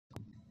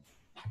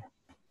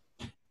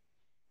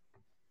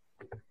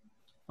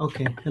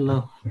Okay,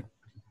 hello.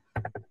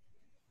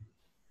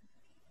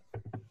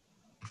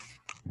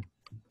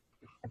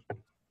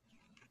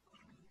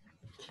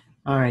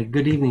 All right,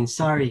 good evening.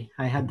 Sorry,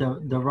 I had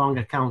the wrong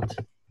account.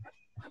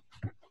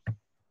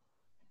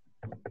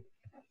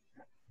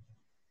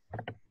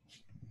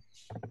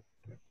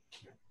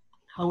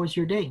 How was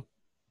your day?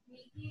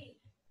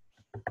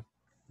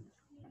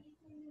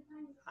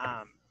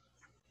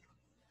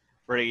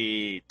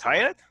 Pretty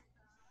tired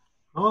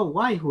Oh,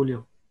 why,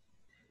 Julio?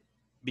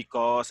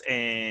 because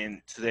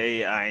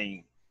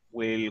today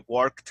will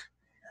worked.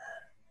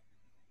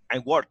 I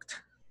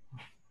worked.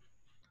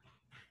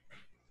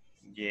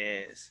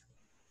 Yes.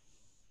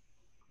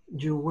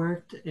 You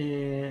worked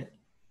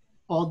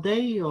all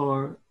day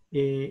or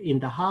in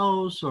the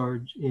house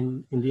or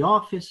in the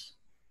office?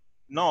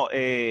 No,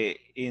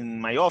 in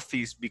my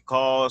office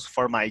because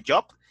for my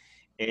job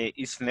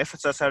it's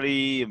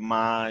necessary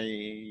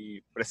my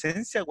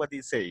presencia. What do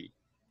you say?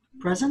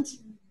 Presents?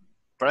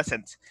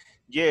 Present.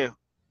 Yeah.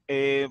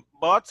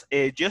 But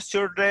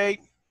yesterday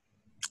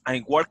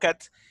I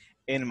worked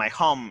in my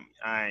home.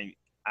 I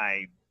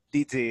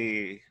did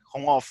the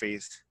home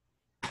office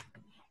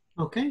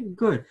Okay,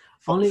 good.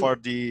 for, Only,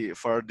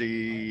 for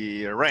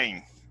the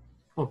rain.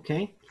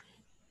 okay.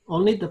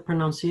 Only the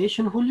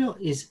pronunciation, Julio,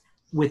 is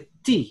with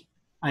T.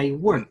 I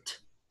When worked.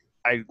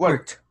 I Worked.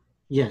 worked.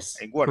 Yes,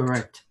 I worked.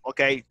 correct.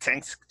 Okay,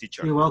 thanks,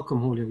 teacher. You're welcome,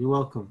 Julio. You're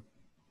welcome.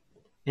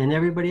 And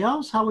everybody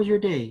else, how was your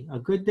day? A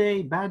good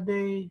day, bad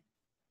day?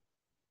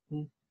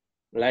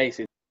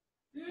 Lazy.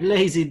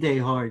 Lazy day,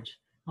 Harge.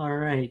 All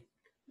right.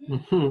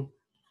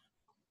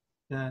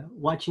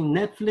 Watching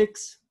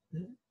Netflix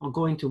or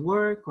going to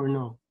work or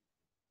no?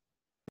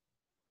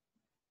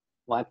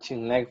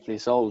 Watching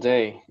Netflix all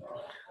day.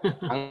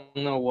 I'm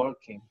not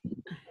working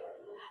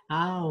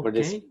for the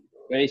Okay.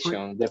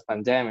 situation, the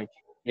pandemic.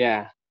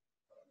 Yeah.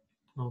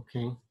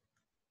 Okay.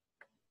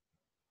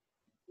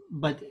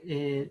 But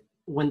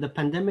when the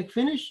pandemic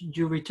finished,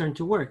 you returned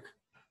to work.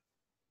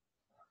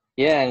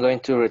 Yeah, I'm going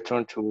to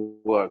return to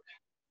work.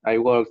 I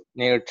work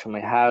near to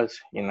my house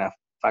in a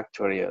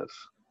factory of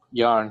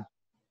yarn.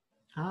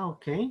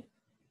 Okay.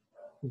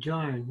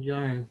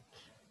 Yarn.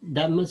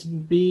 That must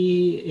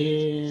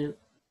be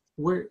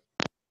where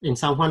in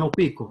San Juan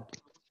Opico.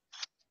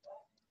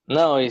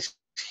 No, it's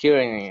here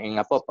in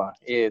Apopa.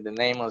 Yeah, the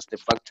name of the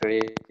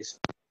factory is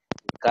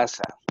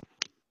Casa.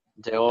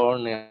 The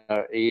owner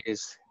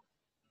is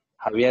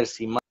Javier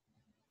Simán.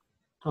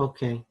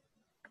 Okay.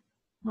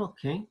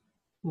 Okay.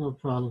 No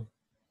problem.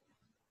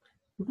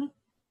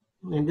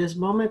 In this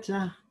moment,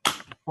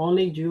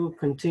 only you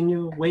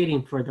continue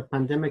waiting for the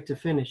pandemic to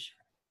finish.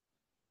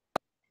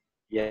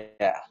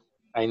 Yeah,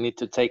 I need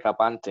to take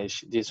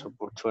advantage this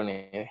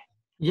opportunity.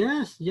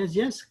 Yes.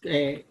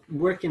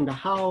 Work in the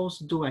house,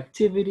 do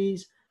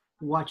activities,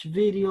 watch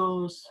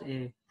videos,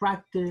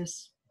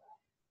 practice.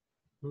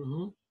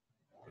 Mhm.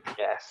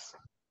 Yes.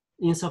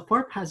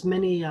 INSAFORP has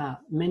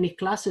many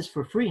classes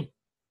for free.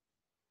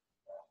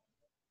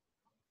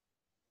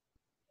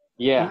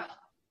 Yeah,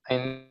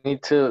 I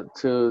need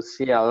to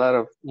see a lot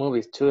of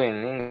movies too in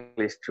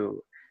English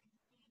to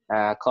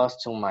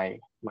costume my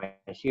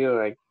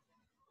hero.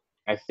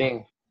 I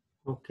think.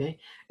 Okay.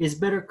 It's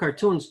better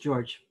cartoons,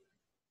 George.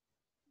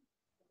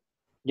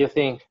 You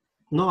think?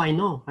 No, I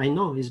know.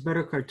 It's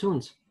better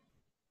cartoons.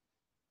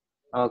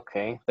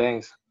 Okay,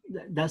 thanks.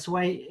 That's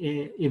why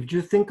if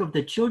you think of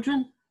the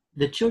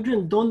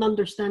children don't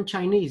understand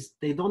Chinese.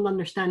 They don't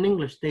understand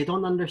English. They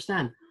don't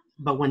understand.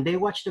 But when they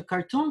watch the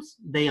cartoons,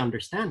 they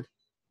understand.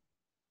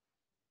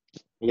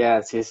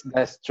 Yes,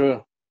 that's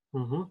true.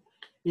 Mm-hmm.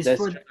 It's That's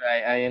for true.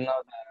 I know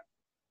that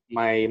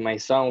my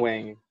son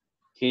when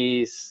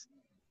he's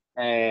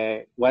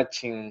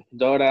watching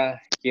Dora,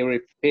 he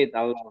repeat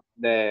a lot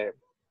the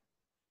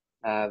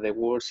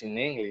words in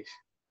English.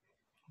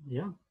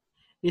 yeah.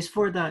 It's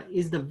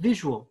the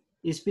visual.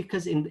 It's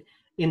because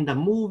in the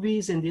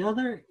movies and the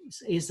other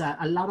is a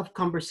lot of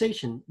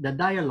conversation, the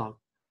dialogue.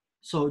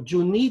 So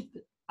you need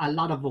a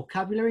lot of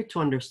vocabulary to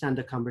understand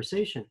the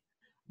conversation.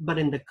 But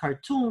in the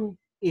cartoon,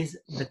 is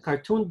the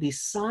cartoon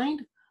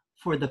designed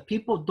for the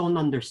people don't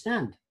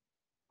understand.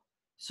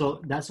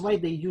 So that's why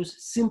they use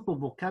simple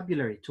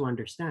vocabulary to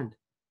understand.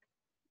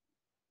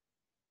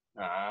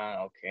 Ah,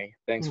 okay.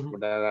 Thanks Mhm. for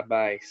that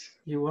advice.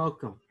 You're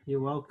welcome.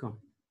 You're welcome.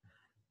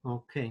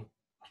 Okay.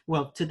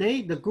 Well,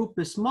 today the group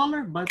is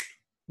smaller, but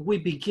we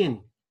begin.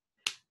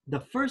 The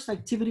first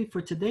activity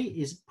for today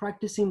is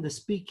practicing the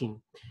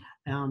speaking.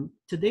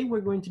 Today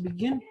we're going to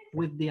begin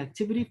with the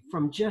activity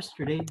from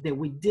yesterday that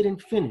we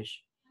didn't finish.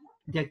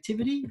 The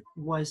activity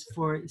was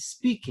for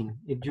speaking.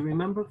 If you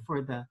remember,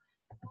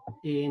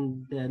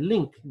 in the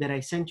link that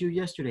I sent you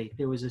yesterday,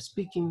 there was a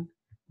speaking,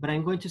 but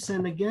I'm going to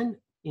send again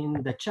in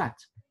the chat.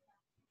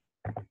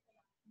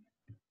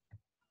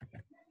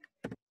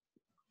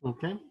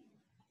 Okay.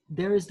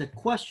 There is the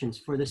questions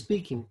for the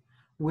speaking.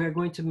 We are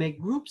going to make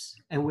groups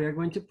and we are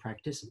going to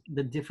practice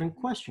the different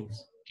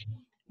questions.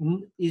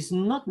 Is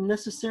not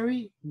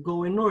necessary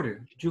go in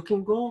order. You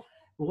can go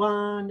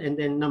 1 and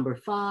then number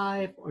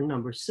 5 or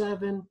number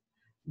 7.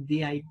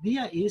 The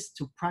idea is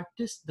to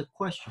practice the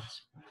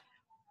questions.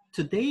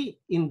 Today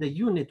in the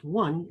unit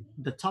 1,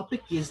 the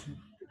topic is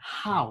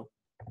how.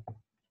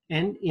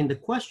 And in the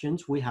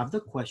questions, we have the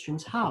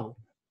questions how.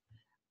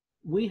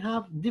 We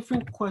have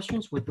different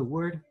questions with the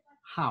word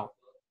how.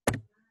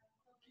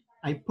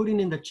 I put it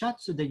in the chat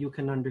so that you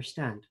can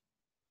understand.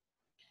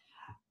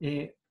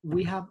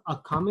 We have a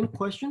common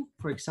question,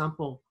 for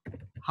example,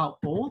 how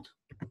old?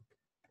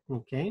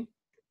 Okay.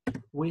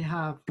 We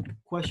have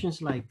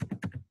questions like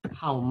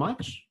how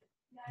much?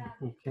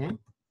 Okay.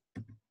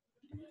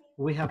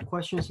 We have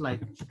questions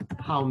like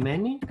how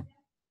many?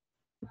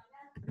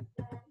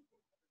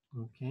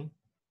 Okay.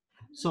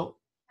 So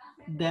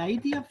the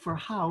idea for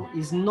how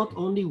is not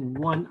only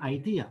one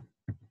idea.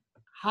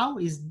 How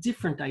is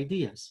different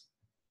ideas.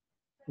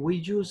 We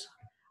use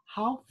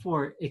how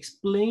for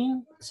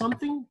explain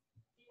something.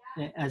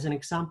 As an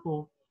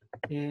example,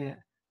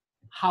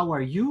 how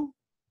are you?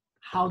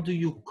 How do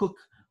you cook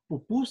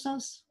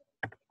pupusas?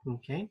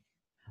 Okay.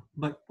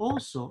 But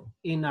also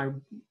in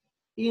our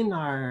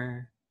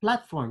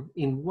platform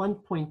in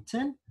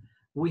 1.10,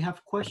 we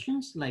have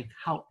questions like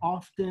how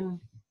often,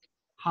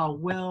 how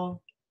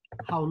well,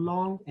 how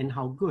long, and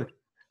how good.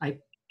 I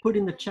put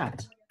in the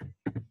chat.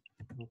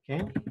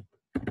 Okay.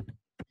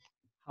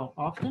 How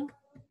often,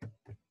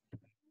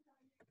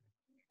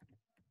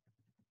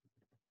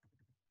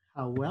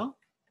 how well.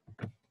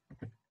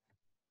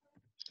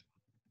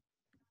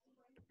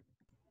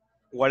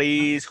 What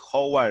is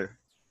Howard?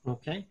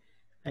 Okay.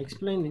 I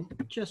explained in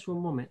just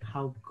one moment.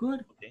 How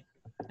good. Okay.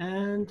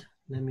 And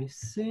let me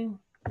see.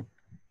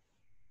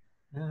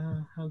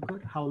 How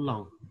good, how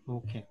long.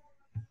 Okay.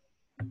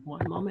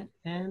 One moment.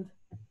 And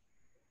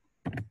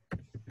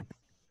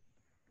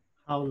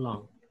how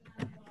long.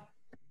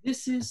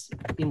 This is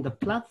in the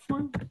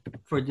platform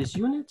for this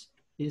unit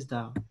is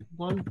the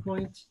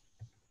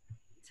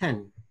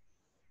 1.10.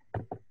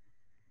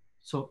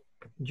 So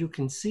you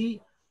can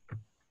see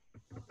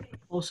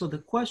also the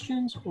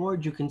questions, or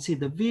you can see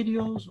the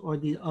videos or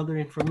the other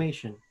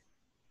information.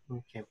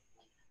 Okay.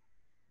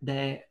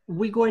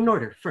 We go in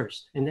order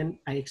first, and then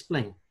I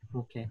explain.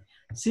 Okay.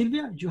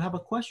 Sylvia, do you have a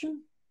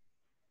question?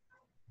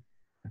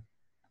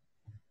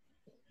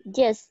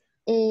 Yes.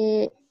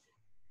 The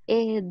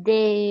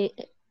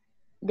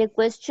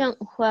question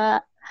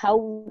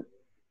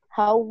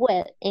how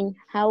well and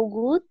how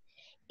good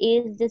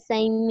is the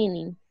same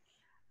meaning.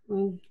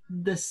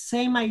 The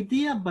same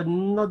idea, but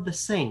not the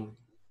same.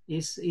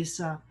 Is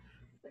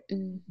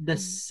the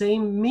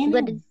same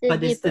meaning,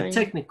 but it's the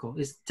technical.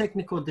 It's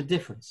technical the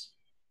difference.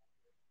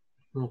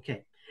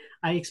 Okay,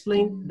 I'll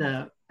explain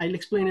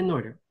in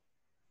order.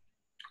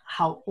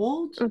 How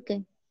old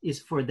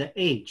is for the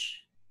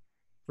age.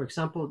 For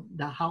example,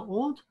 the how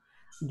old,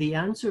 the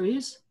answer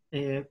is,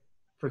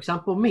 for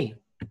example, me.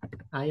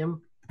 I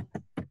am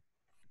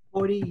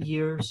 40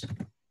 years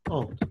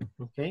old.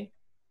 Okay,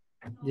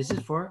 this is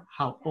for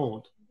how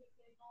old.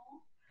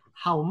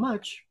 How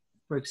much,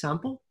 for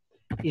example,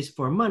 is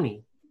for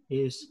money.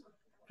 Is,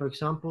 for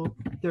example,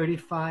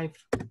 $35.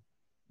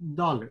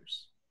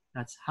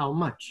 That's how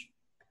much.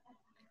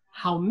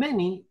 How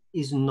many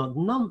is not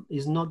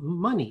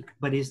money,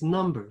 but is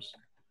numbers.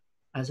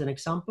 As an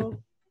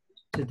example,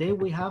 today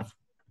we have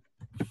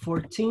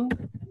 14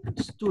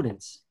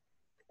 students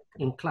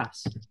in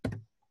class.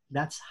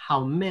 That's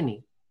how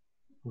many,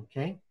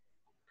 okay?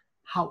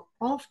 How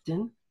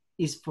often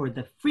is for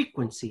the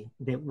frequency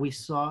that we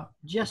saw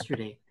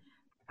yesterday.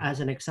 As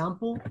an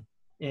example,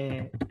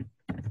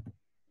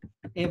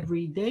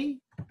 every day,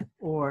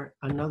 or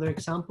another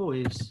example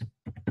is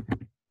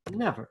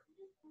never.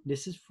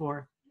 This is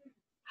for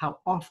how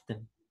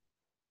often.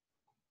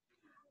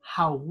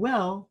 How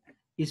well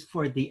is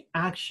for the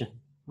action,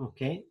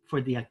 okay?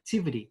 For the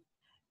activity.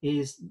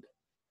 Is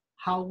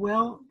how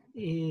well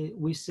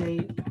we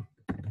say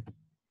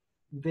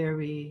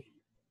very,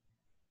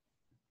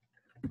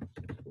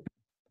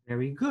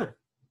 very good,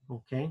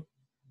 okay?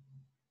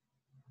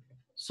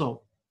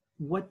 So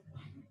what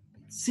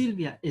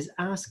Sylvia is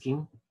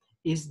asking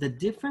is the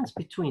difference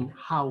between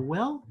how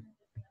well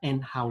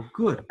and how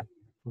good,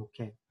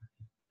 okay?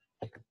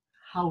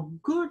 How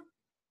good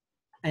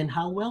and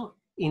how well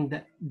in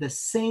the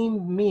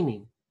same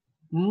meaning.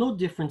 No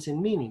difference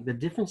in meaning. The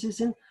difference is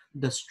in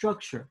the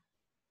structure,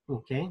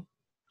 okay?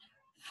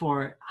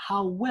 For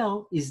how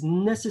well is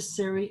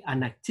necessary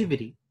an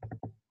activity,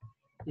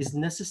 is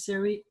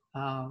necessary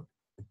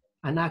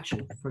an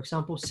action. For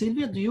example,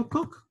 Sylvia, do you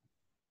cook?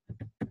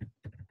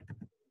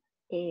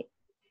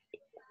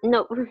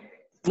 No.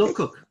 No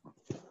cook.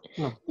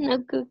 No.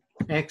 No cook.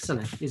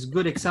 Excellent. It's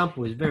good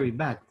example. It's very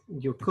bad.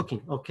 You're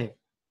cooking. Okay.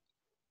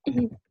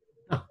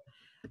 Oh,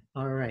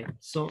 all right.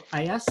 So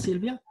I asked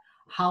Sylvia,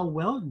 how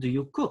well do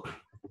you cook?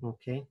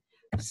 Okay.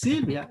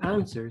 Sylvia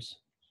answers,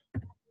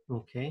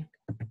 okay,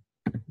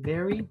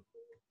 very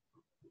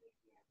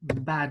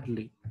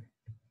badly.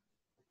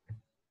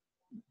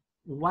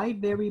 Why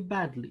very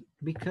badly?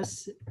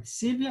 Because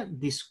Sylvia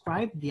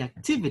described the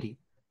activity,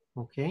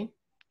 okay?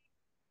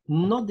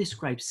 Not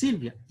describe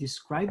Sylvia,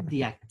 describe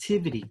the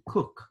activity,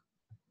 cook,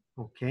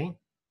 okay?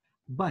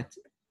 But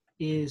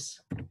is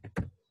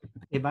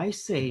if I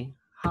say,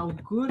 how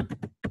good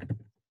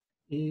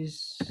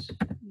is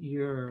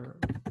your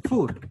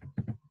food?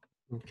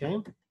 Okay.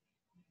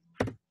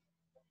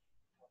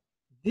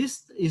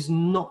 This is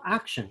no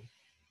action.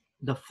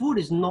 The food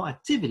is no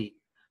activity.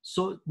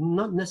 So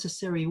not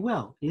necessary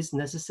well, it's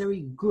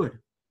necessary good.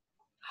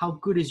 How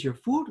good is your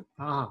food?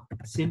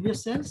 Sylvia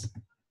says,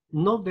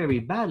 not very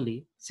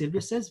badly.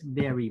 Sylvia says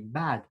very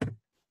bad,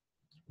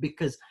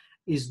 because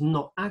it's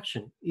no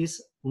action,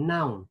 it's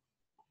noun.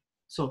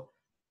 So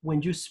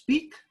when you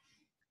speak,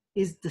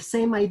 it's the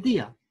same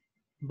idea,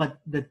 but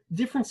the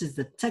difference is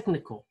the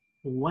technical.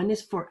 One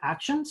is for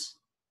actions,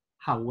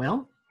 how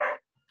well,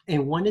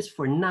 and one is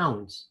for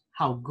nouns,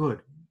 how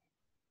good.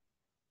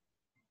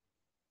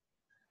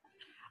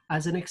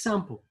 As an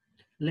example,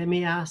 let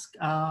me ask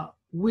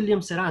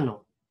William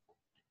Serrano.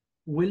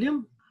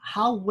 William,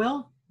 how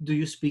well do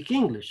you speak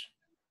English?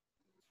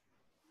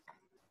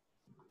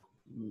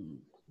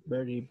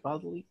 Very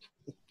badly.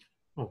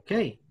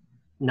 Okay,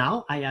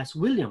 now I ask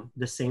William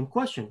the same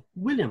question.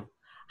 William,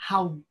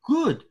 how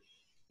good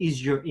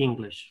is your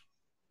English?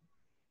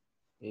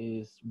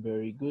 Is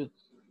very good.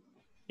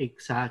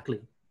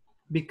 Exactly,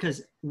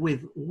 because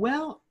with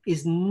well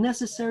is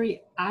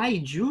necessary, I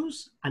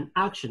use an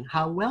action.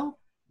 How well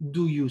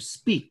do you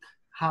speak?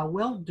 How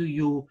well do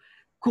you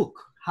cook?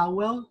 How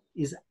well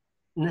is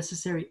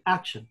necessary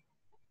action.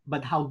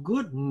 But how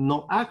good,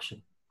 no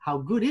action. How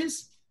good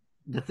is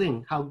the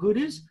thing? How good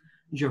is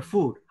your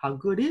food? How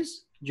good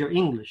is your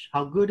English?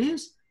 How good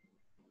is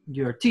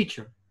your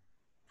teacher,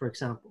 for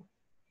example?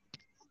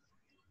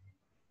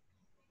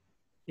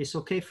 It's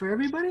okay for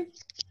everybody?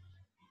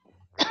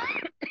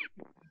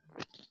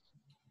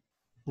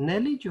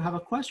 Nelly, do you have a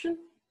question?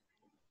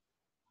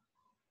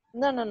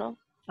 No.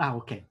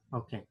 Okay,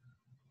 okay.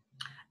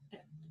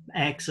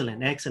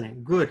 Excellent,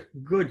 excellent. Good,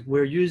 good.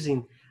 We're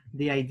using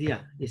the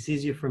idea. It's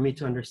easier for me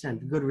to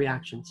understand. Good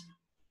reactions.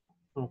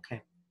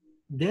 Okay.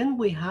 Then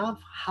we have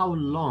how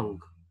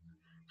long.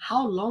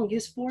 How long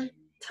is for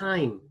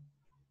time.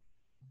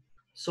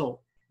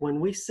 So when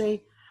we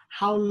say,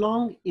 how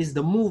long is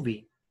the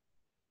movie?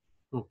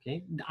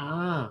 Okay.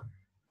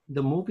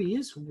 The movie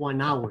is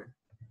 1 hour.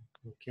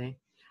 Okay.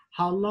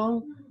 How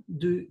long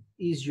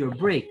is your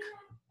break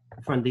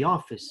from the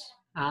office?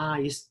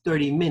 It's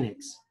 30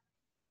 minutes.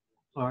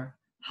 Or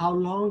how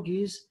long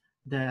is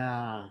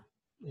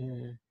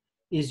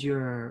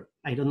your,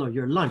 I don't know,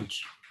 your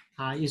lunch?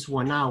 Is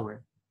 1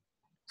 hour.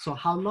 So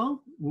how long?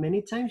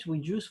 Many times we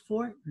use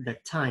for the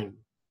time.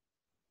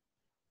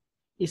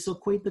 Is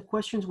equate the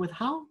questions with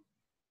how?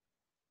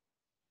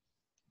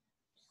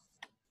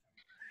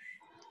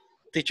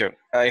 Teacher,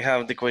 I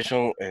have the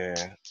question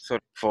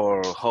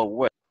for how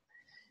well,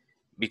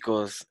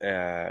 because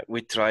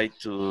we try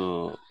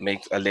to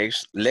make a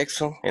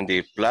lesson in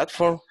the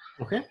platform.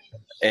 Okay.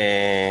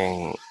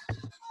 And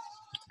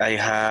I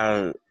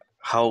have,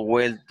 how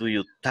well do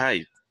you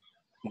type?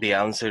 The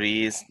answer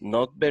is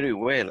not very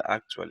well,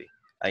 actually.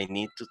 I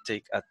need to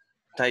take a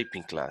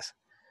typing class,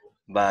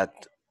 but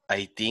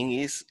I think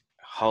it's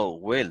how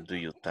well do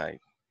you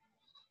type?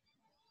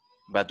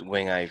 But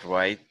when I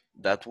write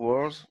that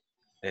word,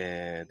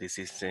 the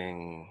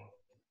system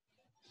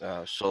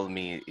showed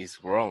me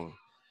it's wrong.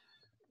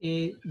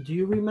 Do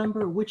you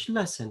remember which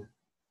lesson?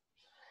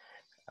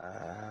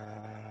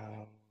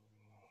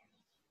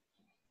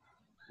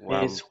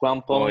 It's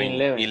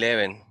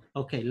 1.11.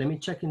 Okay, let me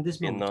check in this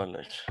moment.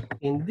 Knowledge.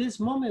 In this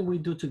moment, we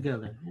do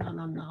together.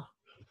 No.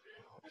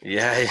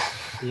 Yeah.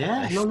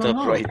 Yeah, I no.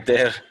 stopped right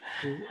there.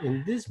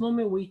 In this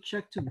moment, we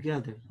check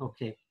together.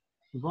 Okay.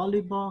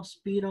 Volleyball,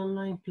 speed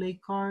online, play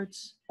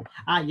cards.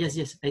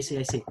 Yes, I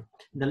see.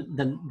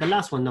 The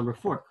last one, number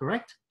 4,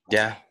 correct?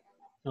 Yeah.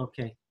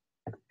 Okay.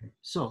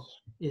 So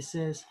it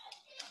says,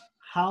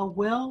 how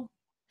well?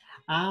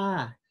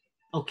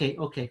 Okay.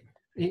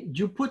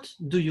 You put,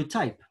 do you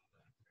type?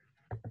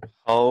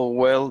 How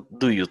well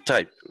do you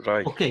type?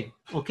 Right.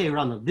 Okay,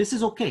 Ronald. This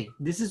is okay.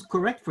 This is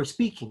correct for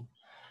speaking,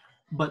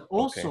 but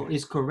also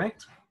is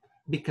correct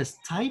because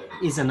type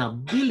is an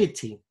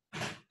ability.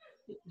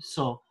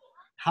 So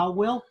how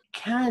well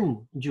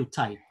can you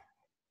type?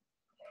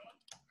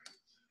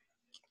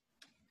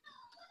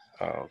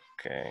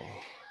 Okay.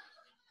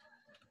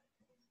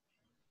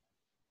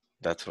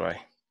 That's right.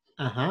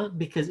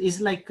 Because it's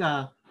like,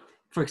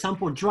 for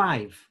example,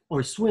 drive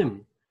or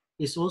swim.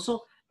 It's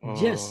also,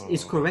 yes,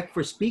 it's correct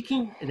for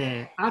speaking,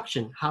 the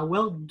action. How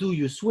well do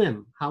you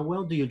swim? How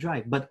well do you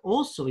drive? But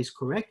also is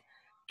correct,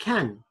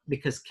 can,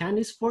 because can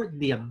is for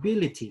the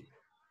ability.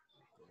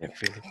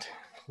 Ability.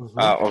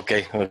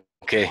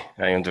 Okay.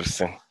 I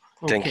understand.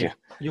 Okay. Thank you.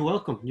 You're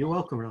welcome,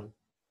 Ron.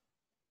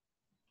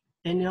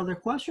 Any other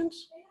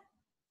questions?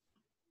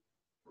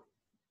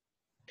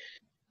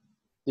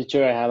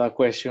 Teacher, I have a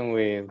question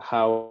with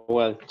how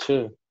well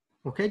too.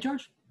 Okay,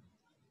 George.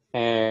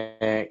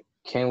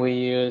 Can we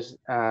use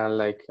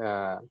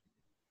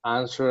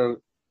answer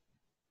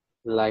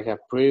like a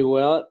pretty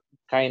well,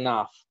 kind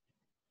of?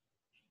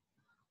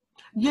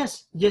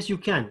 Yes, you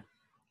can.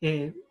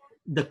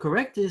 The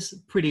correct is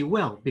pretty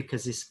well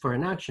because it's for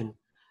an action.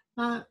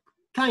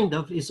 kind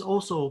of is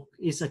also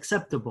is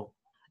acceptable.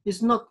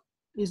 It's not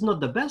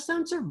the best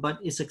answer, but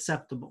it's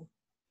acceptable.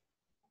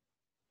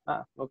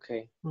 Ah,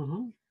 okay.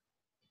 Mhm.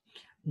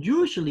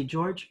 Usually,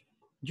 George,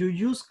 you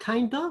use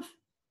kind of,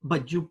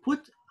 but you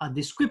put a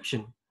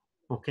description,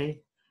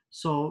 okay?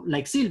 So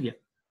like Sylvia.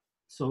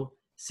 So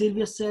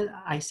Sylvia said,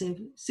 I said,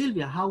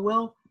 Sylvia, how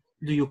well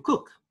do you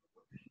cook?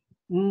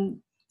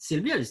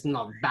 Sylvia is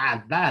not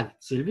bad.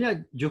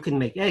 Sylvia, you can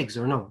make eggs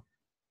or no?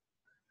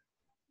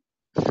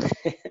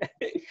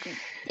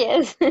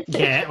 Yes.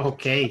 Yeah,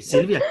 okay.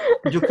 Sylvia,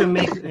 you can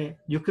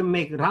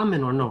make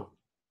ramen or no?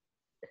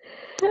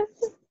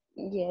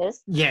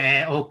 Yes.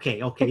 Yeah,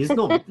 okay.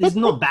 It's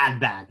not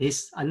bad.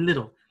 It's a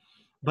little,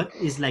 but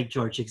it's like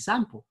George's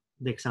example.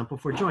 The example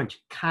for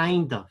George,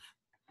 kind of.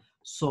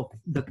 So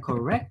the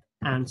correct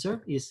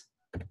answer is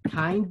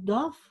kind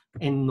of,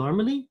 and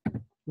normally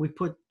we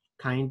put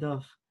kind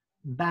of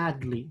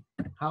badly.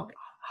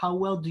 How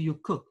well do you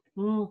cook?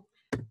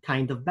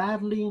 Kind of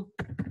badly,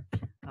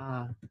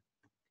 uh,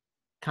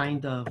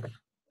 kind of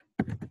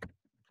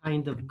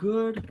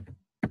good.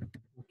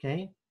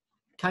 Okay,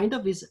 kind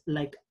of is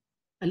like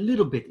a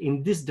little bit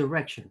in this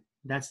direction.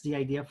 That's the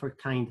idea for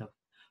kind of.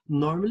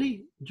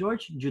 Normally,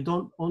 George, you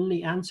don't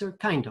only answer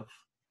kind of.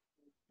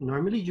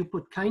 Normally you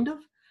put kind of,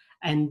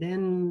 and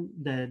then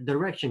the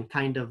direction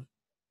kind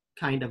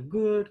of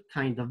good,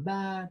 kind of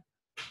bad,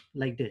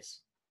 like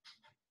this.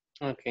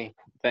 Okay,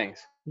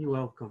 thanks. You're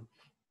welcome.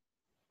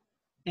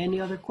 Any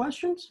other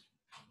questions?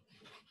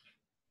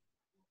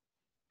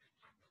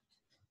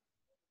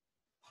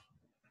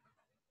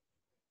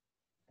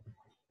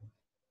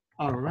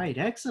 All right,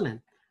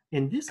 excellent.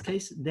 In this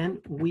case,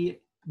 then we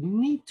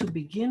need to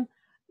begin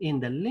in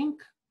the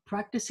link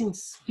practicing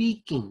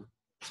speaking.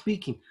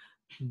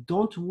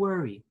 Don't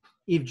worry.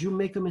 If you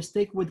make a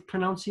mistake with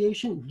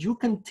pronunciation, you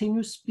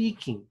continue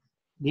speaking.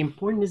 The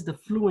important is the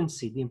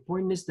fluency. The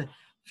important is to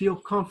feel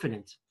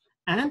confident.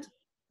 And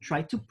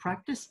try to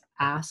practice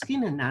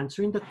asking and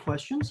answering the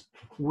questions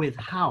with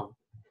how.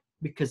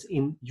 Because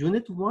in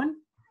unit one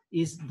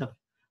is the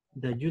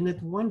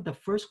unit one, the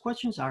first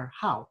questions are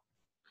how.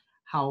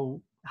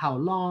 How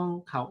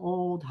long, how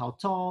old, how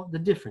tall, the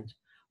different.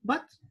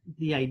 But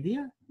the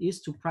idea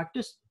is to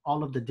practice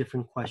all of the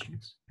different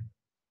questions.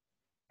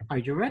 Are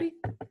you ready?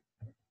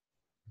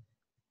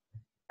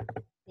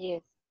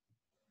 Yes.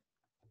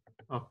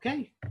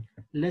 Okay,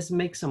 let's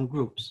make some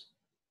groups.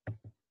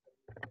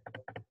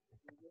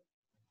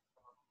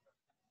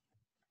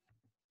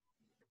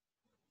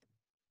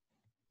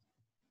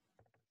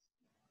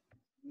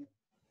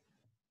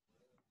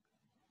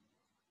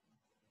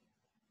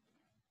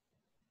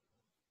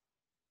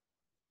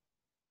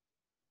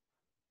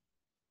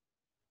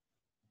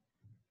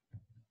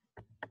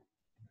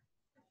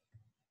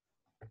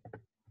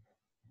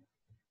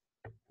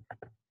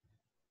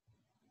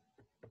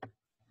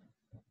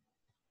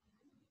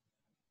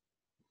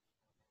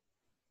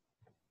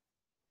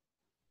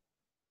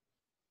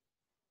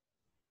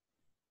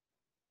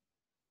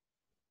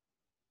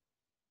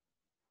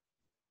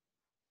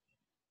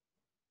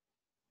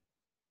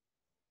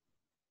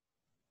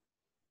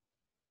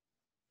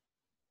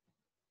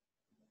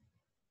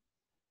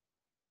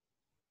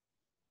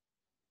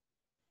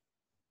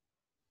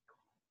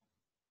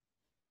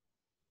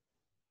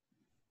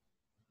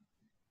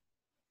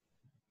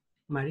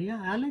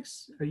 Maria,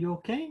 Alex, are you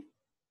okay?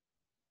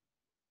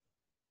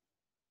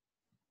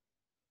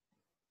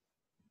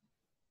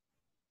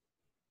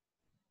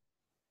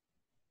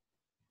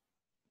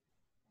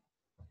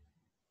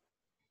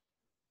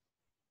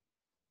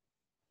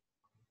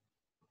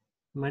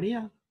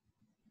 Maria,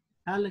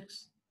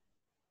 Alex.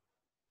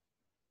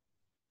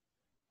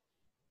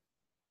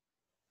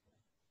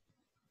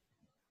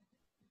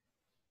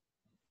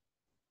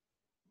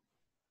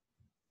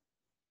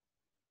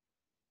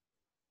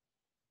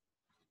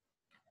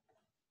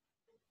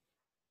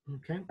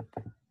 Okay.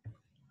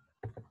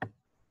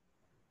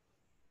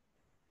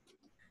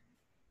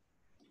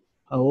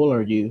 How old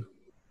are you?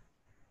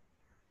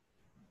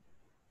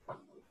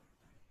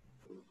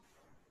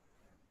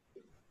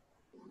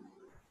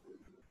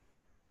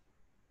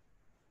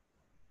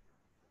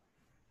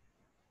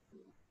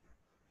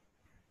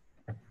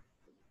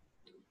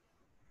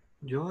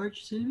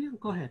 George, Sylvia,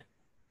 go ahead.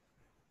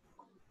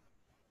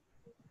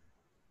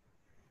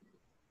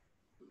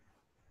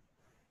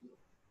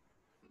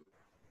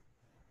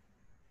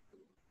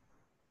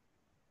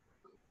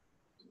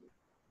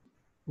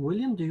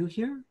 William, do you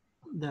hear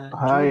the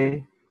George?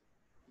 Hi.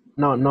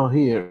 No, not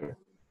here.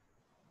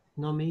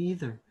 No, me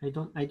either. I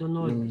don't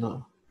know.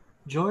 No.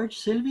 George,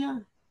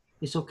 Sylvia,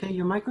 is okay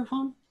your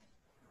microphone?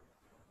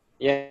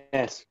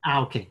 Yes.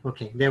 Ah, okay.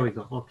 There we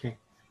go. Okay.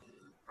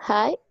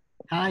 Hi.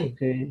 Hi.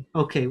 Okay.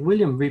 Okay,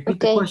 William, repeat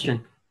the Okay.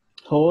 question.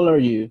 How old are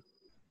you?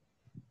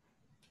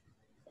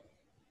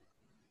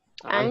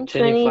 I'm I'm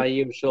 20. 25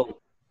 years old.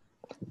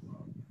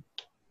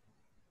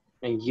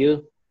 And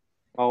you?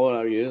 How old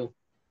are you?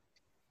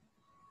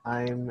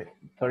 I'm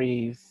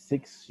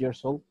 36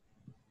 years old.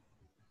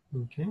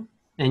 Okay.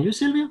 And you,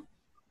 Sylvia?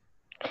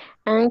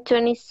 I'm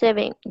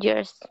 27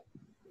 years.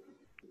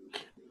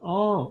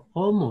 Oh,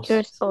 almost.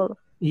 Years old.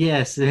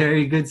 Yes,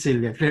 very good,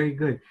 Sylvia. Very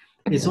good.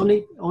 It's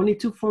only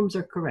two forms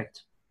are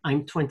correct.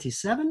 I'm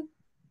 27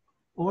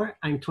 or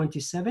I'm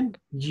 27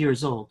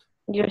 years old.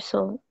 Years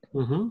old.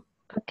 Mm-hmm.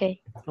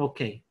 Okay.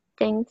 Okay.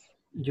 Thanks.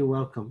 You're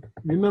welcome.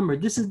 Remember,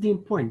 this is the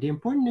important. The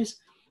important is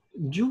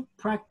you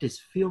practice,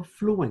 feel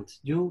fluent.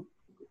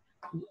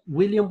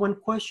 William one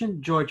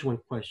question, George one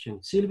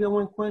question, Sylvia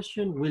one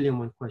question, William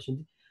one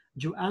question.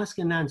 You ask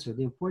and answer.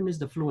 The important is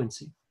the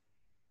fluency.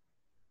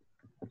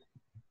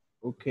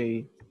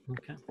 Okay.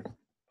 Okay.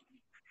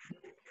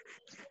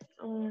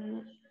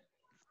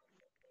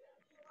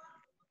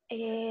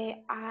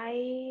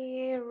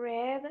 I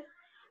read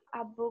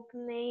a book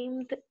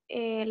named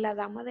La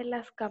Dama de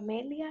las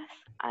Camelias.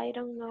 I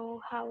don't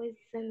know how is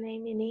the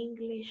name in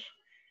English.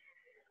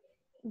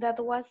 That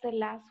was the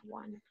last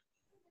one.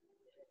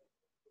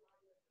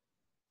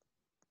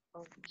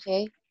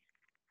 Okay.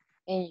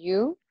 And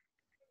you,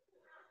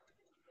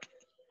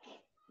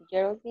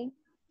 Geraldine?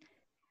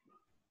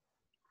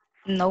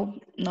 No,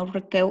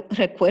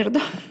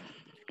 recuerdo.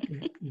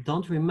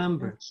 Don't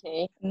remember.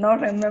 Okay. No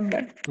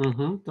remember.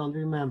 Don't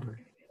remember.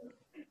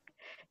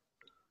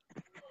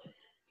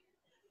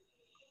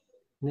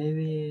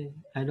 Maybe,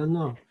 I don't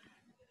know.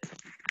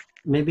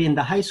 Maybe in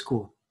the high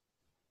school.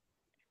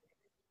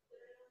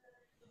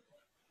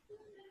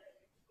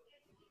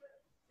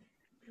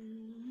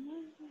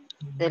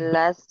 The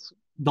last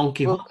Don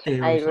book Quixote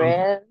or I something.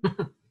 read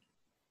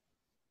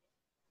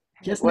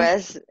Just like,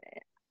 was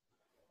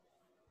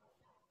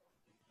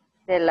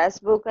the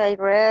last book I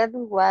read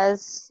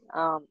was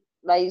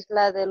La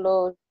Isla de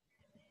los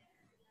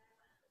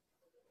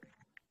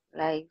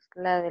I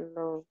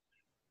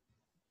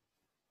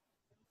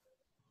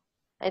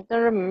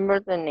don't remember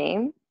the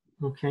name.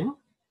 okay.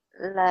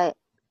 La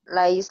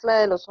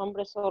Isla de los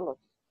Hombres Solos.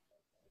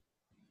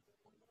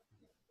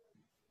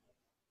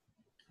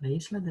 La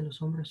Isla de los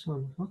Hombres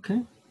Solos.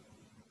 Okay.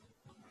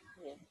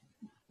 Yeah.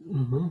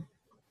 Mm-hmm.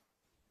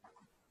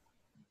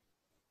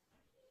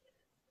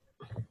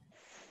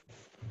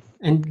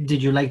 And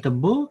did you like the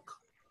book?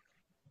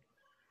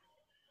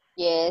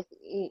 Yes,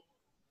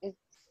 it's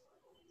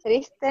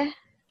triste.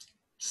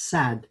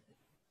 Sad.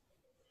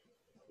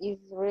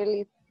 It's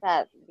really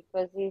sad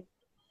because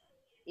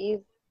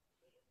it's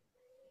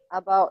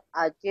about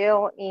a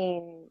jail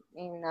in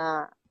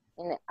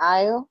an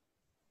isle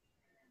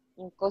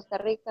in Costa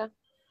Rica,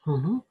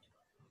 Mm-hmm.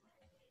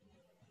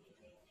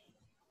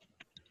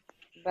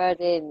 but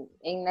in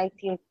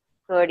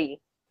 1930.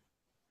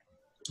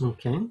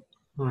 Okay.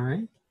 All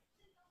right.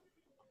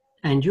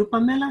 And you,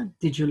 Pamela,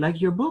 did you like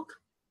your book?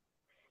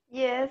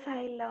 Yes,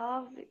 I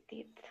loved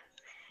it.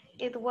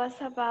 It was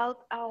about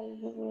a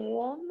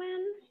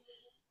woman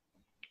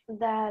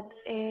that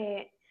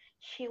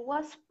she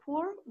was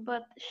poor,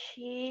 but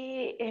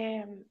she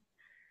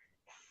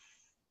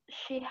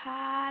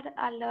had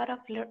a lot of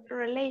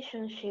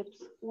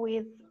relationships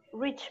with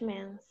rich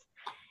men,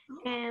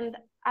 and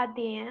at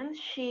the end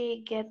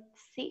she gets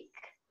sick.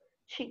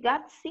 She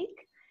got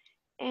sick,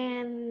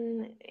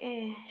 and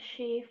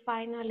she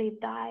finally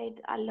died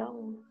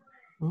alone.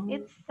 Mm,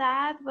 It's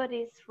sad, but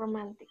it's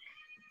romantic.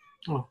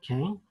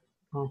 okay.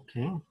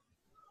 Okay.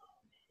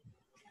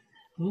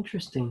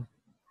 Interesting.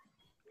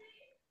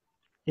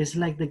 It's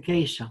like the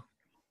geisha.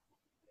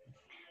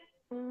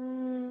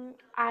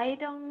 I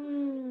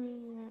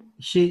don't.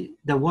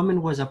 The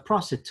woman was a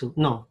prostitute.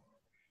 No.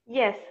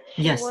 Yes,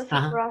 she Yes. was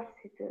a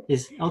prostitute.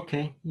 Is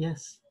okay.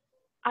 Yes.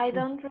 I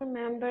don't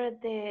remember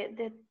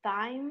the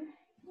time,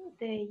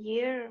 the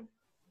year,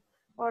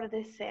 or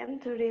the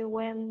century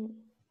when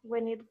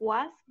it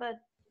was, but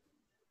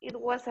it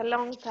was a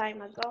long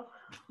time ago.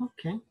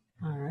 Okay.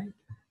 All right.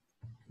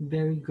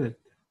 Very good.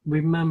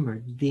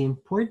 Remember, the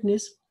important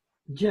is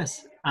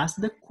just ask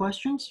the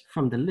questions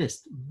from the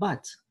list,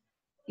 but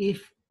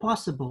if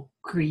possible,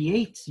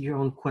 create your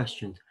own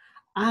questions.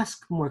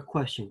 Ask more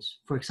questions.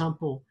 For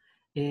example,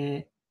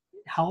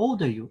 how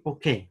old are you?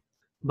 Okay.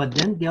 But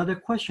then the other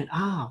question,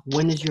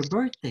 when is your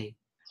birthday?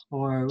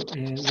 Or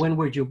when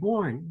were you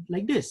born?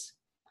 Like this.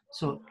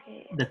 So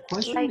Okay. the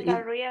question Like is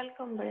a real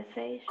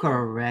conversation.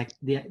 correct.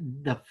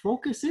 The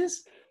focus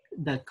is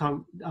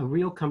a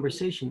real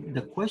conversation.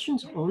 The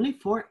questions only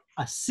for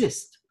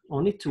assist,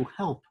 only to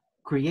help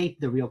create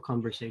the real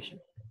conversation.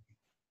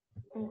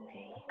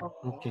 Okay.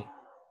 Okay.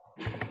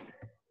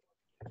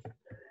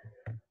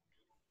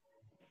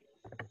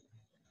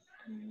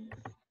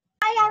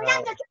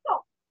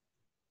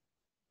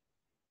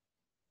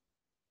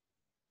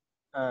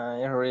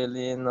 I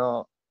really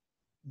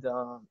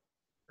don't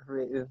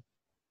read.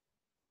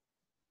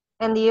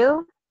 And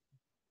you?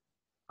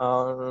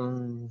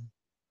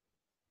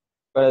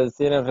 Para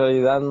decir en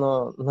realidad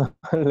no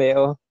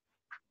leo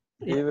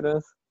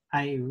libros.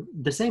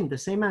 The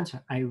same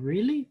answer. I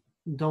really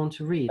don't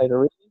read. I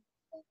really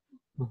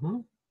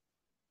Mhm.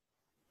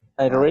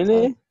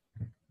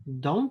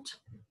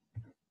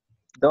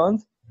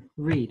 Don't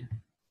read.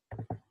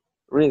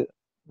 read.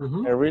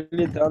 Mhm. I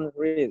really don't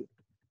read.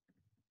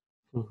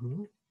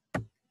 Mhm.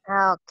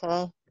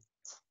 Okay.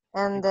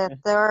 And the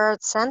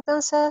third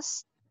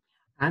sentences?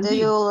 Andy? Do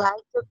you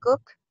like to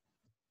cook?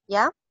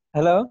 Yeah?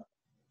 Hello?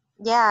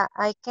 Yeah,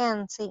 I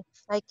can see.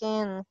 I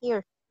can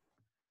hear.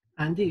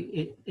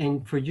 Andy,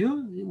 and for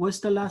you, what's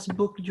the last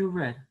book you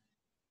read?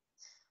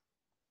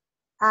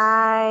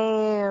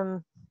 I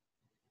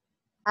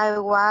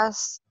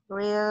was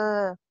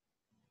real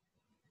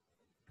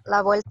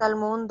La Vuelta al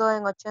Mundo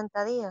en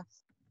 80 días.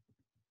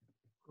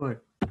 Good.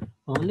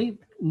 Only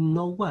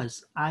no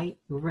was. I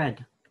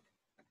read.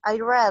 I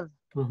read.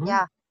 Mhm.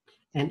 Yeah.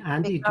 And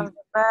Andy, Because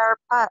the verb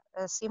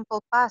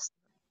simple past.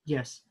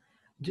 yes.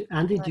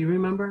 Andy, do you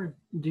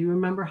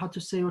remember how to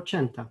say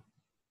 80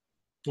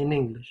 in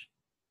English?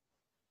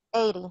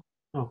 80.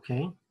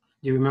 Okay. Do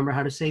you remember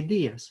how to say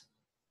días?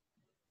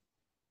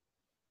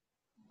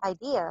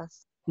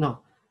 Ideas.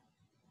 No.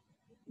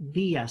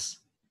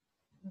 Días.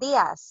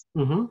 Días.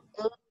 Mm-hmm.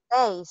 80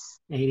 days.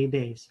 80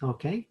 days.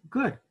 Okay,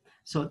 good.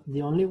 So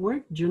the only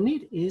word you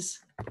need is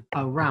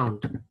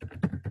around.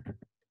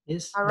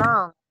 Is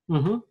Around.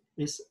 Mm-hmm.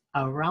 Is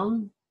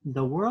around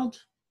the world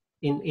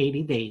in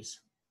 80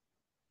 days.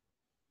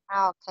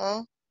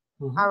 Okay.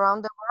 Mm-hmm.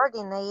 Around the world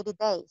in 80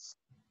 days.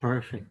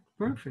 Perfect.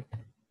 Perfect.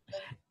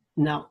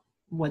 Now,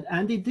 what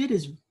Andy did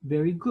is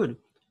very good.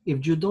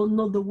 If you don't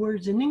know the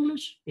words in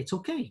English, it's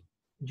okay.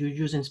 You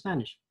use in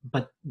Spanish.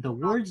 But the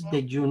words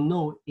that you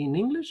know in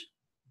English,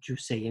 you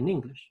say in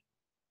English.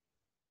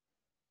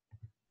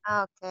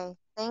 Okay.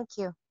 Thank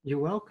you. You're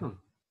welcome.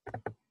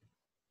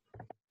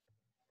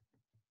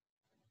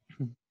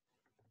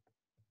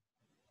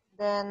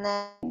 Then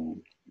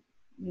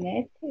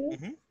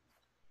Nephew.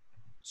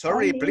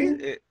 Sorry, Only.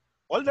 please.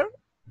 Older?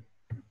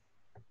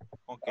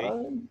 Okay.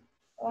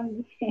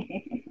 Only.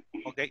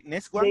 Okay,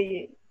 next Do one.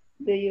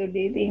 you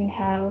live in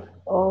house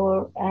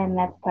or an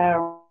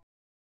apartment?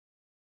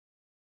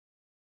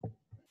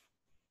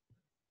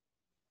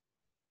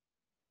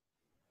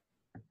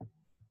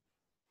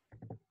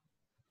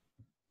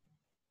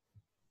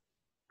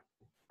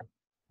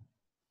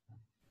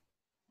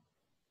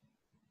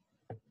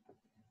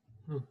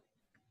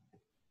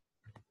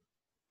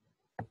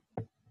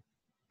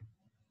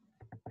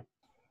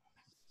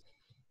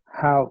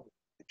 Have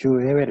you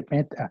ever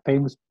met a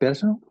famous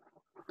person?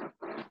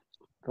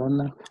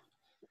 Ronald?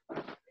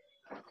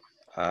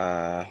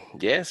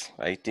 Yes,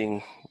 I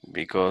think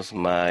because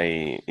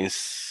my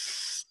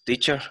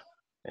teacher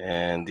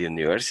and the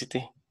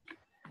university.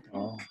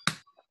 Oh.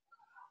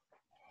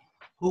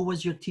 Who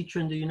was your teacher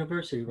in the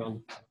university,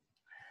 Ron?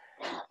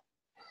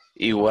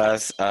 It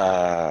was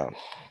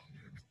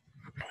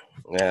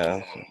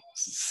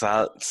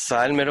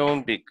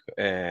Salmeron.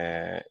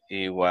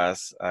 He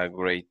was a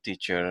great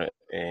teacher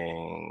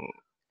and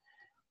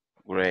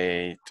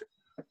great,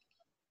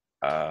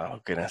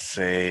 how can I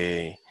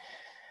say,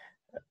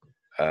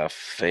 a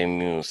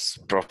famous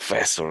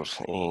professor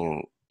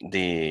in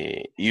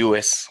the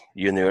U.S.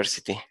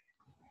 university.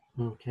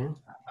 Okay.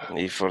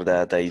 And for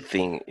that, I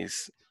think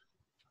is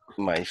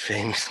my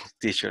famous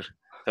teacher,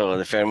 or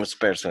the famous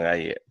person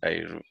I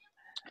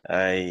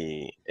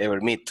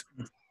ever meet.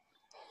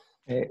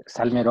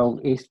 Salmeron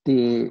is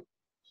the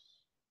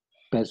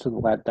person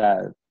what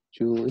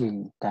you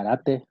in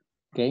karate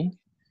game?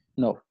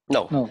 No.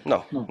 No.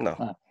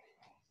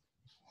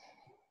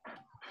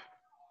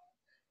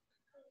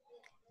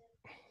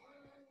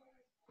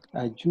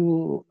 Are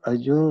you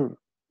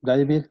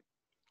David?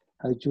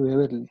 Have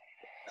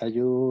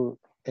you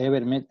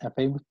ever met a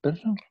famous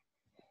person?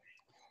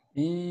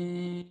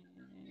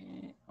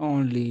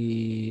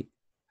 Only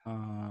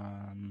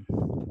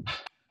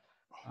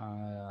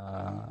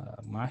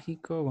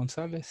Mágico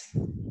González.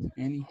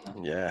 Any?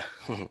 Yeah.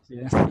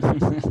 Yeah.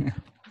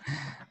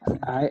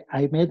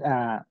 I met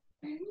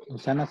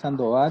Susana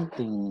Sandoval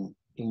in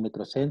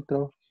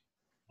Metrocentro.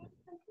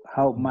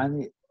 How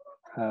many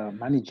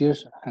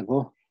years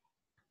ago?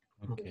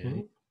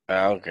 Okay.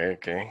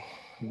 Okay.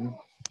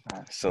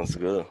 Sounds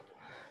good.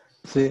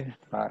 Sí,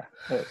 but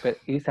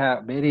it's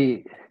a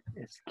very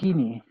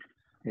skinny,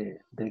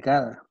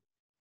 delgada.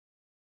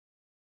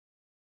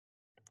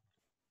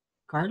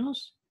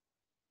 Carlos?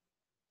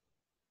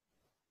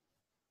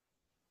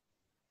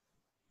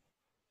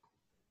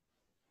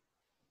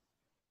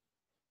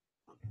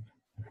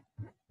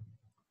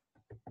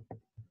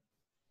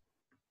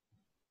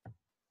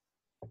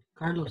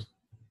 Carlos,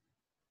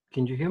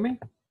 can you hear me?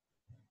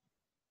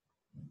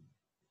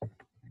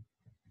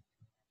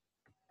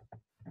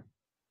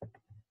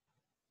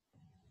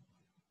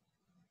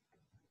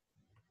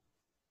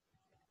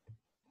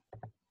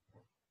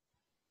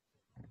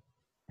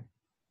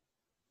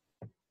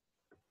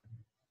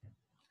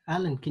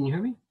 Alan, can you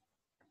hear me?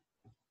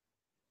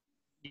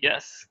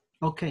 Yes.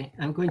 Okay,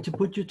 I'm going to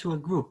put you to a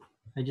group.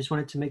 I just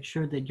wanted to make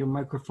sure that your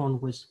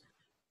microphone was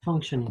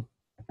functioning.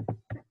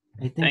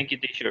 Thank you,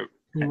 teacher.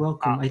 You're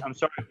welcome. I'm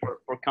sorry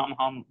for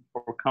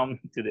coming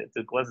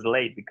to class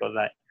late because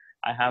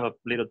I have a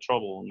little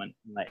trouble with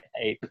my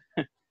ape.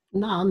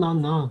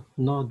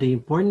 No. The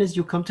important is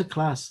you come to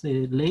class.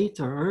 Late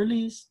or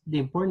early, the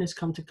important is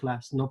come to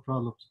class. No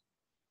problems.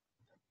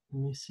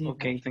 Let me see.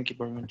 Okay, thank you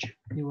very much.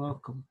 You're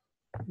welcome.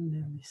 Let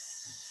me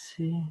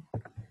see.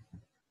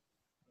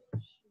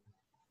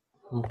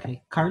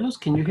 Okay, Carlos,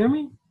 can you hear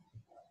me?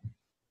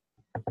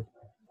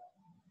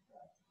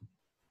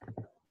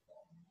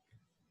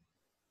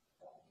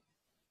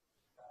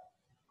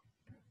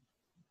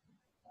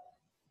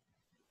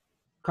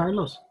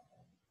 Carlos.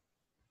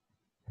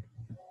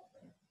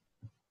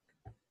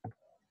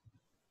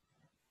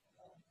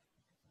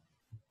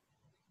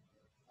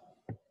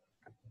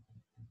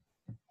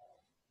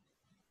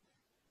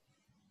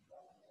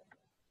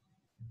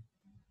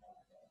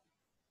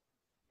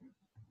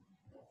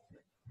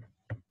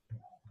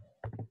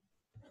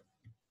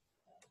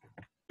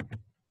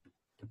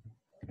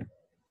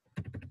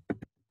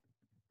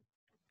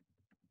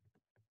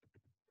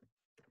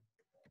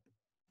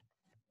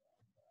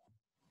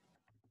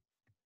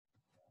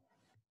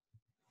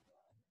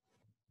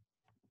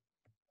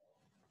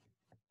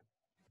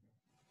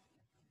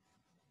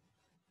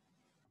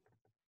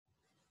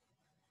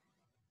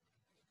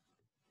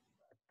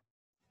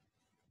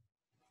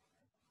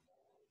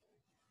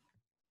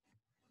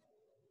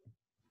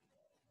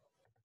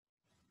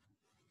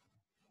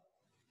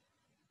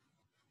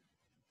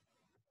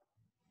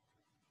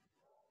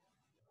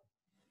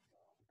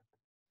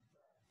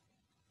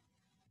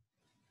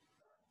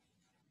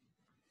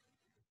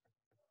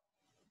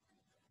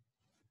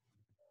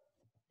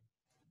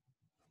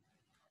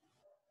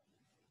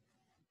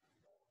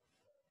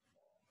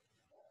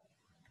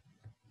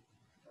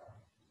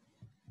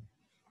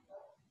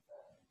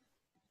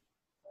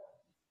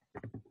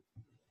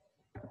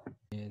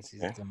 Yes,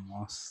 it's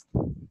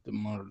the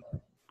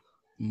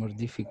more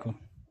difficult.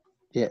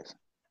 Yes.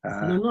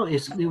 No,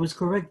 it was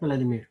correct,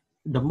 Vladimir.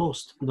 The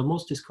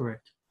most is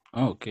correct.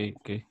 Oh, okay,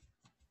 okay.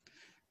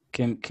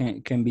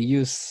 Can be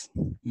used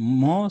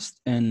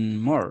most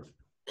and more.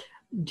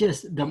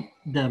 Yes,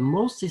 the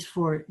most is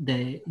for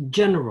the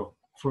general,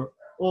 for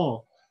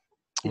all.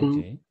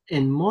 Okay.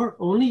 And more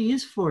only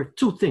is for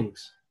two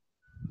things.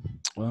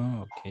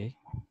 Oh, okay.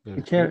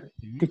 Teacher,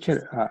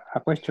 a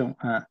question.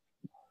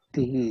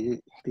 The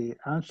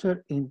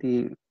answer in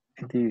the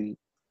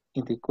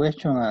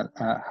question,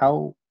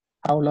 how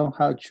long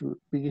have you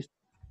been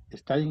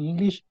studying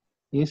English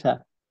is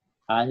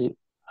I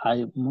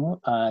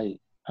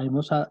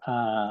must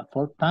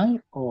fourth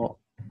time or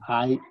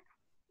I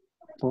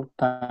fourth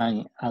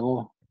time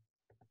ago.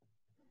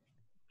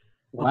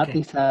 What Okay.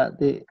 is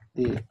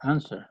the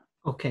answer?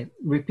 Okay,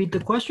 repeat the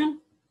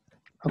question.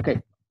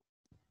 Okay.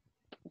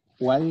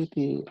 What is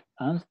the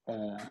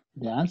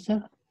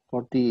answer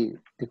for the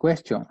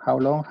question? How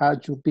long have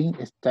you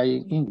been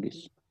studying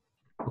English?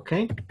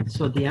 Okay,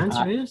 so the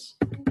answer is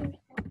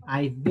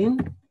I've been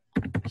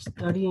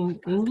studying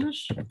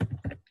English.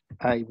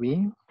 I've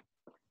been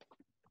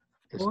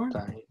for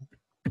studying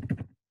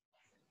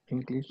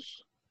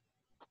English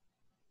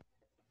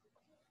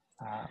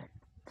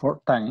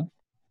fourth time.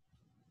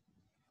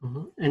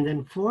 And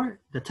then for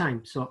the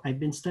time. So I've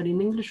been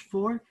studying English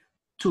for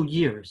 2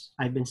 years.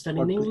 I've been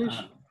studying English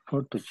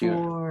for 2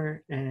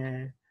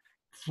 years.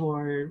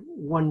 For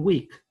 1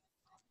 week.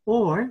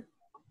 Or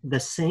the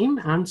same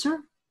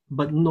answer,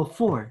 but no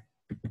for.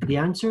 The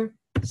answer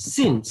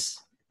since.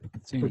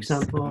 For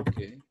example,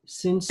 okay.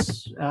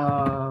 since,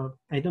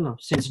 I don't know,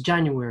 since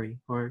January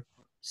or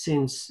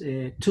since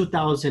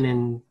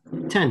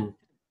 2010.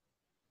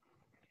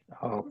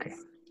 Okay.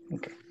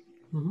 Okay.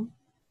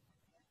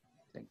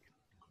 Thank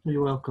you.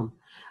 You're welcome.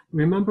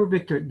 Remember,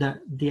 Victor,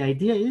 that the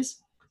idea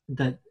is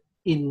that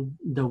in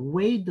the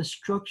way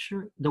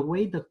the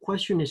way the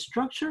question is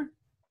structured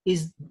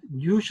is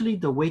usually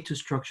the way to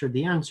structure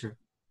the answer.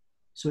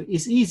 So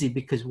it's easy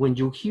because when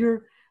you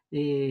hear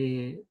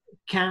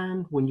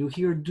can, when you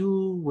hear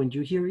do, when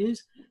you hear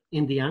is,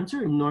 in the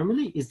answer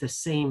normally is the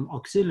same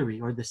auxiliary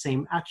or the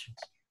same actions.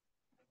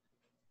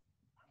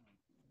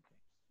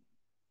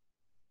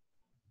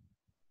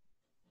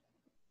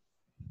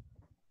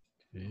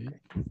 Okay.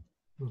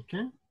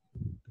 Okay.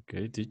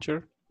 Okay,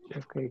 teacher.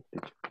 Okay,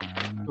 teacher.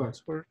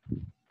 Password.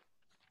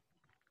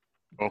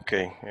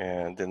 Okay,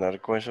 and another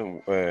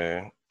question.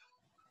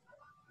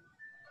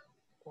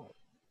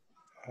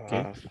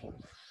 Okay.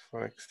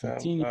 For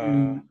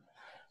example,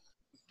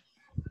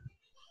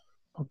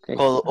 okay.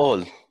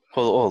 Hold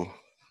all.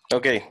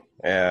 Okay,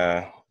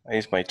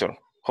 it's my turn.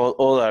 How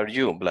old are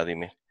you,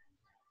 Vladimir?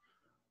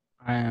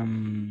 I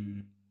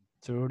am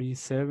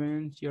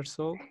 37 years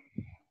old.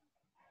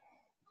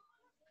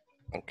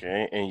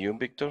 Okay, and you,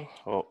 Victor?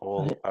 How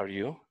old are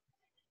you?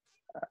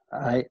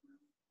 I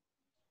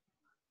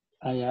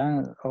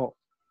am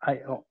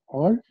I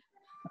old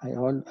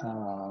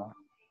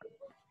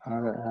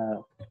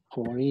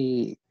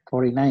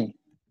 49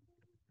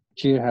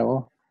 years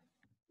ago.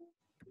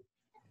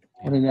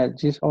 49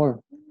 years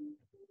old.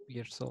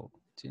 Years old.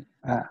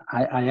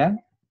 I am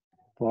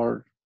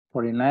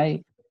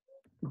 49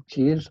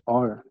 years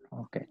old.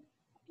 Okay.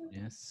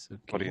 Yes.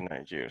 Okay.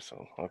 49 years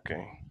old.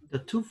 Okay. The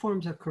two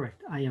forms are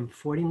correct. I am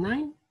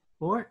 49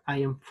 or I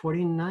am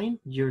 49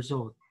 years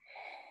old.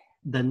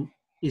 The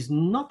is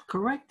not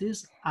correct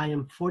is I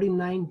am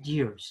 49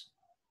 years.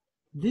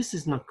 This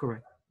is not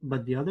correct,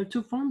 but the other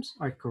two forms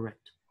are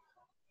correct.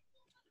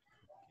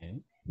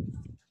 Okay.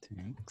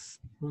 Thanks.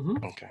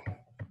 Okay.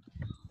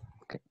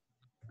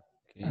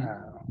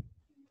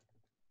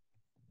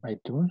 My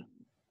turn.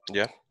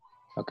 Yeah.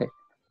 Okay.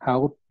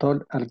 How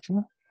tall are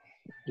you,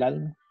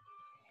 Lal?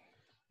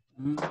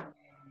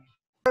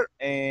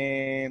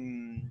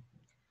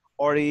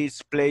 Or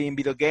is playing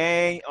video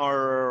game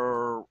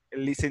or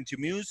listen to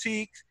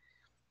music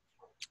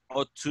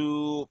or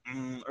to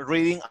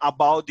reading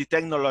about the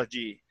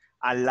technology.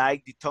 I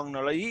like the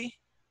technology.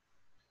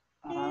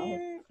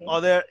 Okay.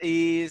 Other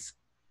is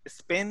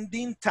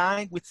spending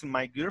time with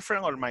my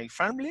girlfriend or my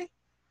family.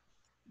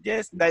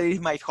 Yes, that is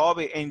my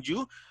hobby. And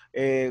you,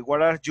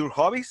 what are your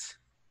hobbies?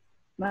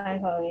 My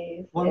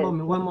hobby is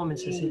One moment,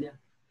 Cecilia.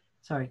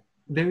 Sorry.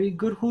 Very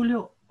good,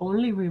 Julio.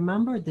 Only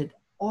remember that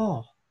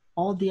all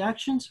the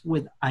actions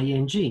with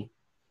ing.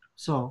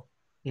 So,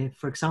 if,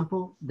 for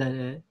example,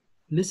 the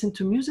listen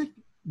to music,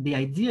 the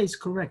idea is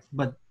correct,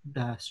 but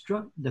the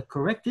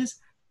correct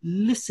is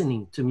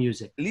listening to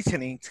music.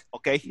 Listening,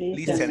 okay,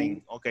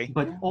 listening, okay.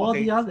 But all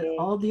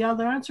the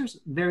other answers,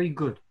 very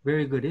good,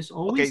 very good. It's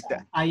always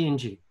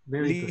ing.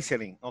 Very good.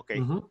 Listening, okay.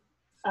 Mm-hmm.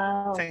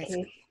 Thanks,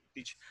 Okay.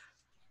 teacher.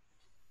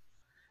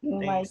 In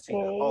my Thanks. case,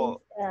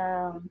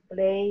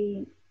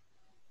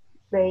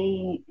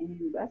 playing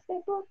in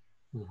basketball.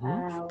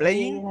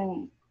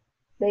 Playing?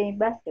 Playing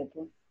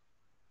basketball.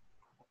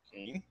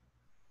 Okay.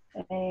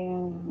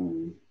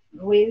 And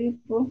reading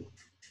book.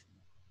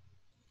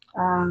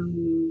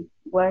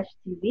 Watch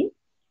TV.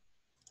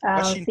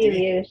 Watching TV.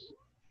 Series.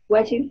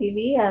 Watching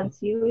TV and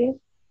series.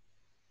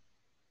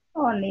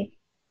 Only.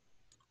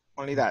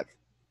 Only that.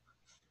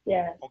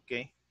 Yeah.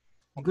 Okay.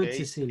 Good,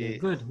 Cecilia.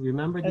 Good.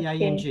 Remember the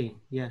ing.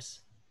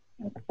 Yes.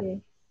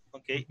 Okay.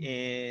 Okay.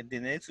 The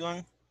next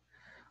one.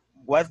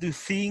 What do you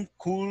think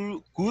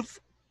could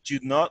you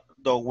not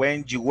do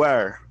when you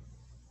were?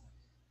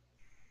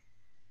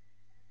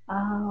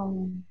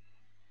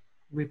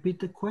 Repeat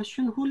the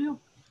question, Julio.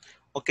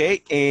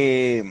 Okay.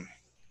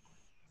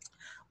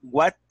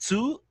 What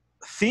to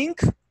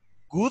think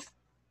could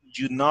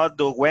you not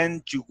do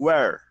when you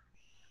were?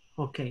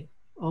 Okay.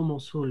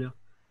 Almost, Julio.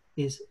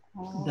 Is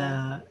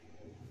the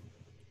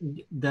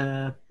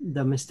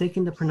mistake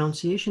in the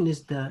pronunciation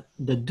is the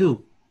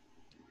do.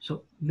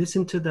 So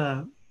listen to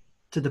the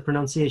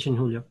pronunciation,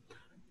 Julio.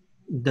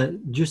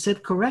 You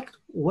said correct.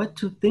 What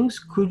two things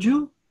could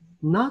you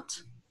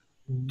not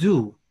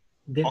do?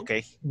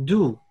 Okay.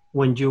 Do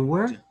when you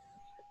were,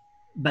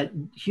 but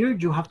here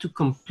you have to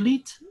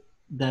complete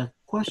the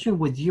question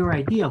with your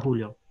idea,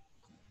 Julio.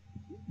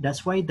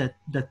 That's why the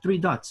three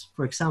dots.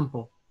 For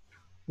example,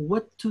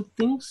 what two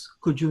things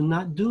could you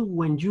not do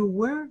when you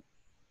were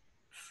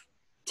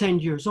 10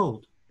 years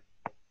old?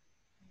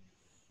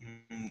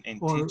 And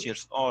 10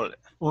 years old.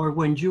 Or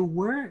when you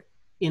were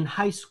in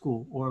high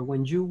school, or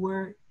when you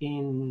were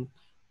in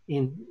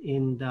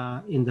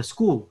the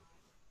school.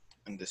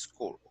 In the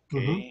school,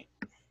 okay.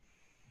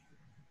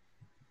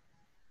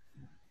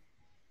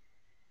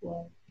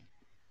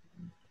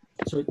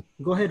 So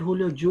go ahead,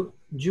 Julio.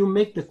 You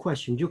make the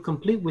question. You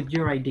complete with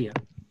your idea.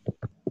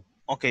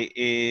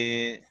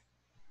 Okay.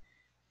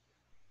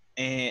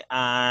 When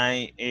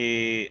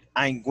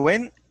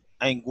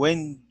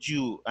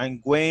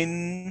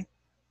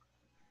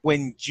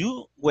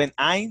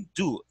I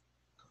do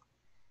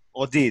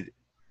or did,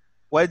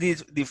 what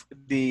is the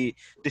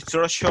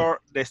structure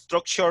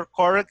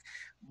correct,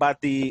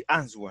 but the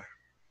answer?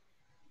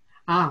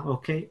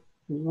 Okay.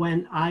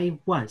 When I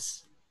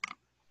was.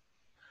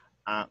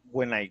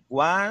 When I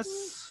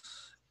was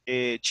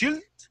a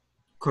child.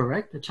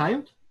 Correct. A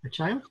child. A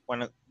child.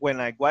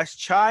 When I was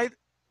child,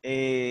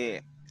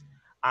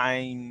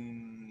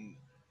 I'm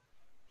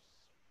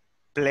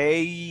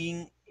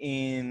playing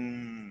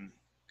in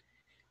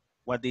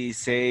what they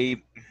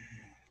say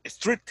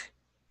street.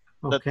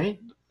 Okay.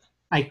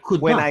 I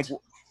could when not.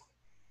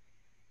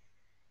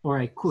 Or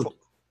I could.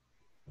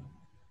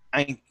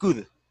 I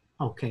could.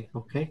 Okay.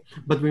 Okay.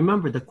 But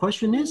remember, the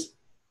question is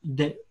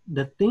the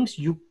things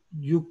you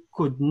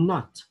could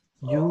not.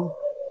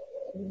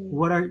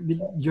 What are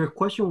your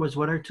question was?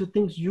 What are two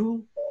things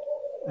you?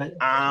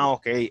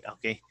 Okay.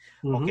 Okay.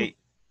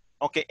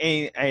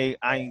 Okay.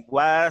 I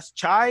was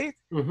child.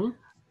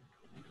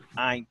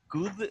 I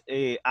could.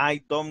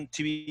 I don't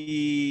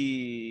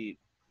TV.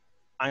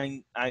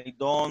 I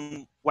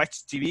don't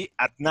watch TV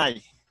at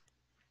night.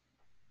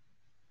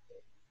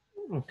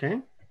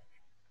 Okay.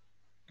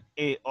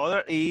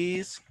 Other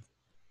is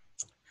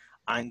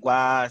I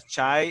was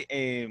child.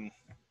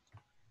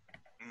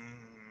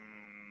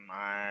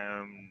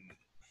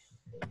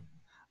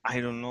 I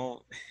don't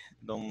know.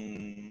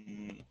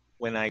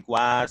 When I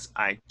was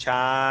a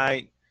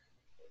child,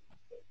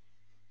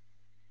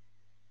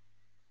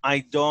 I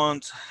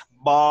don't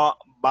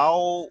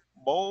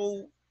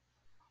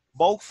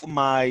both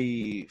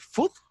my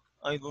foot.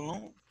 I don't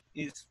know.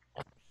 Is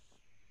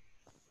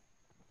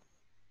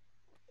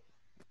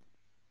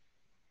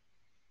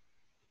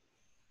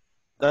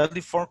that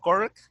the form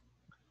correct?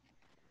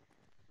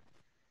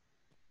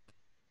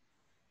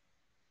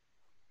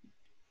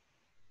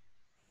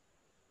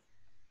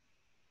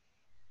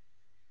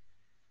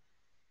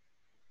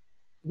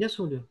 Yes,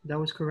 Julio, that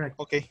was correct.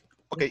 Okay.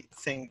 Okay.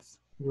 Thanks.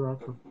 You're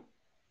welcome.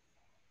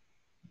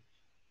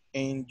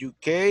 In your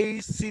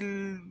case,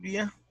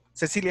 Sylvia,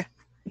 Cecilia.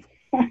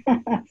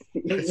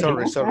 And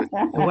Sorry.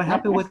 what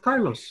happened with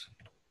Carlos?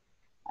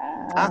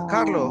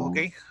 Carlos,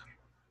 okay.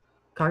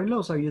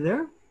 Carlos, are you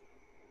there?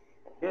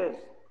 Yes.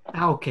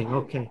 Okay.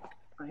 I'm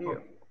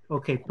here.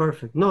 Okay,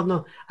 perfect.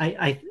 No,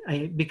 I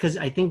because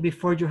I think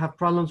before you have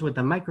problems with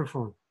the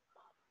microphone.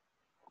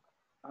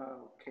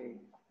 Okay.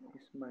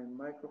 My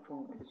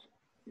microphone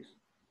is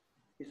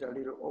a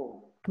little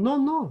old.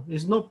 No,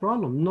 it's no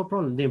problem.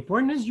 The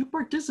important is you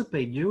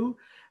participate.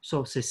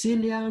 So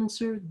Cecilia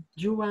answered,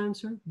 you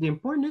answered. The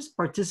important is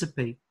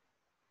participate.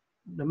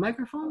 The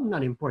microphone,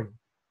 not important.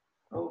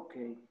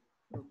 Okay.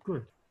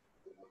 Good.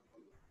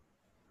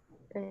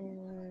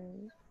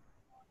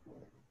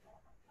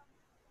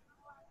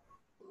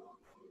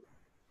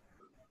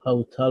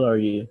 How tall are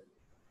you?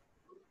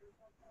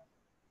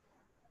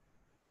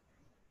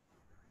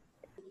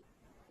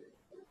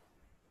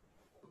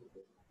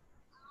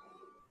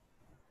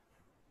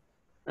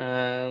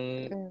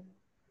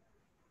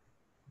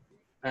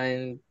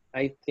 And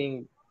I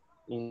think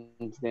in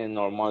the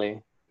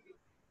normally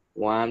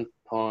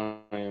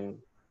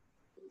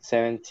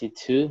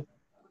 1.72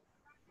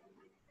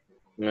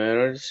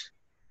 meters.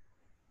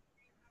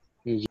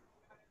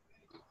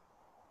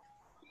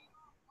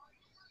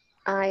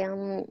 I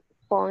am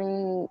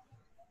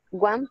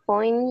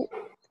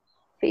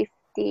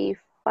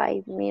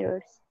 1.55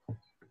 meters.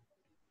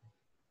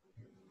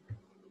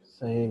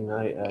 Saying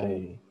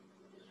I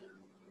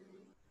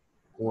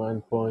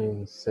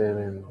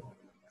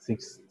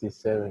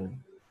 1.767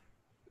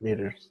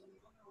 meters.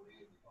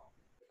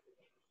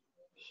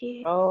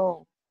 He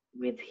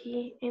with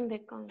he in the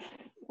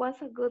concert.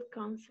 Was a good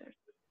concert.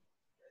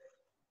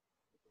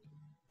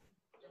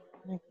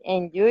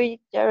 And you,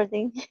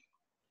 Geraldine?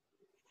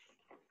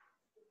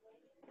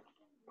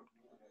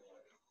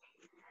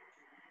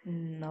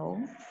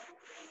 No.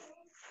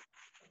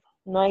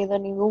 No ha ido a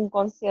ningún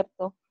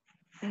concierto.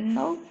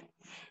 No.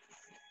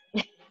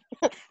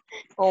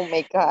 Oh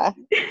my God.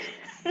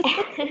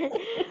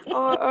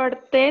 or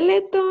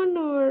Teleton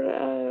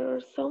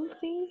or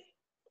something.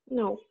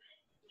 No.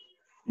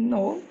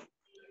 No.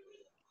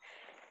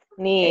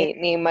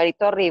 Ni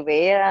Marito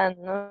Rivera,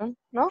 ¿no?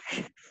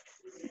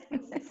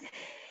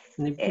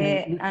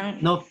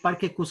 No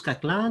Parque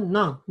Cuscatlán,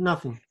 no,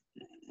 nothing.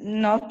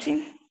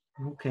 Nothing.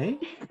 Okay.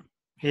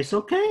 It's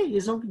okay.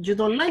 You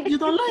don't like.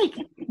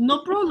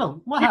 No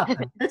problem. What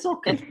happened? It's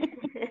okay.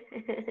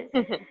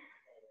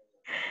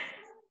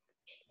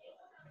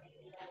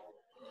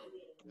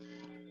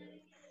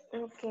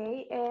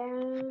 Okay,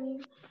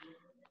 and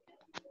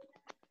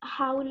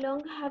how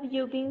long have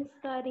you been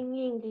studying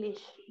English,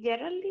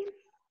 Geraldine?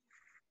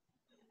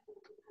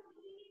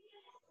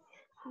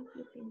 Have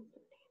you been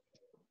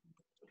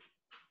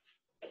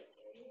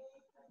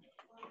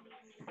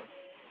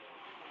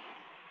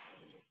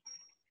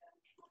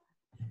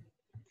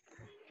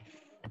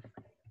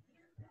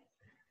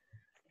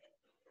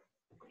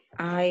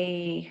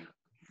I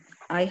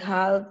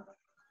had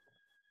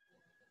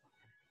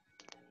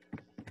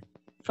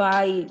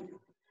 5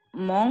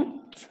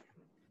 months.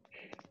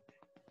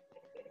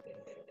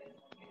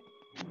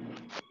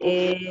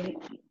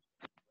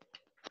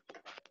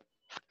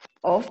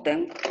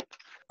 Often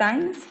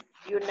times.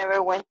 You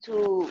never went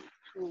to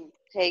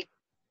take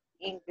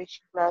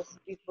English class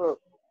before.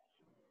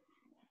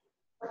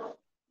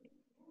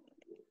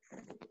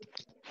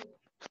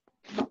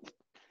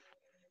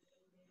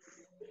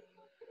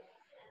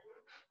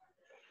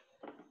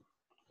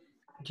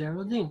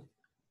 Geraldine,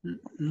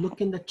 look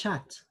in the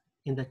chat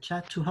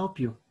to help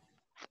you.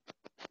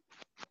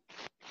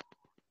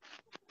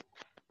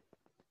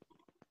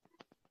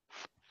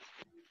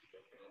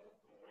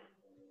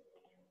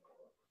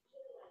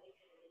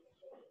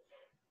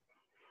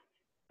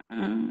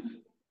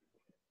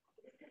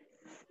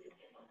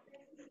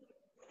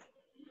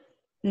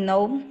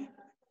 No.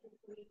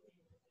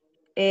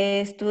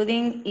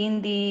 Studying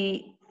in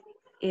the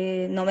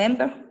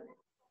November.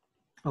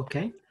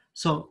 Okay,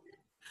 so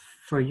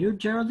for you,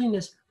 Geraldine,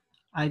 is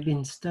I've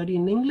been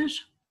studying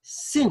English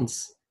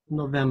since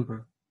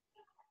November.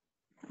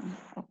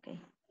 Okay.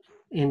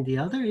 And the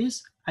other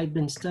is I've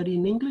been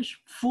studying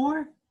English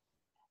for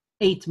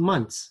 8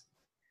 months.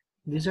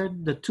 These are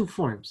the two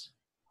forms.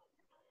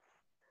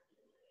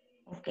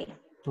 Okay.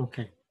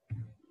 Okay.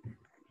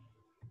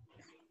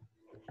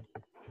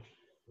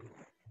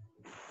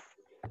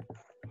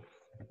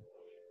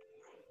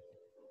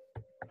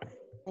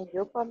 And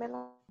you,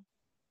 Pamela?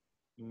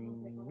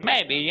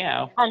 Maybe,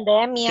 yeah.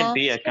 Pandemia. Can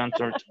be a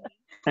concert.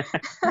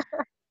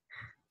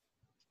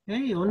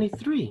 Hey, only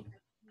 3.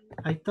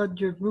 I thought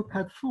your group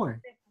had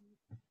 4.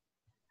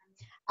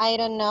 I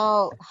don't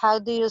know. How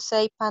do you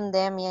say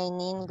pandemia in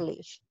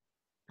English?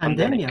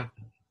 Pandemia.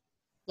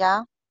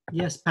 Yeah?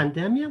 Yes,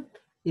 pandemia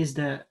is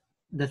the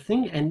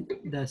thing, and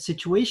the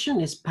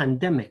situation is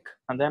pandemic.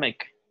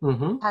 Pandemic.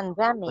 Mm-hmm.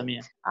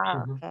 Pandemic.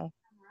 Ah, okay.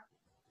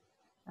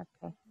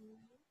 Okay.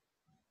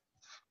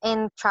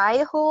 And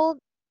childhood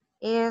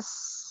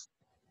is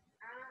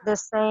the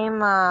same.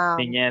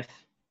 Niñez.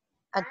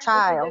 A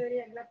child.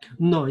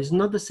 No, it's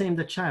not the same,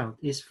 the child.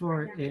 It's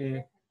for,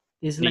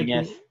 it's like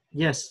Niñez. the,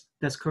 yes,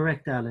 that's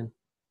correct, Alan.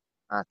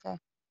 Okay.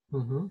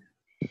 Mm-hmm.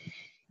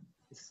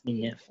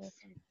 Niñez.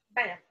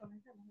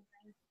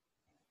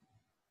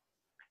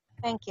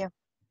 Thank you.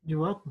 You're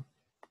welcome.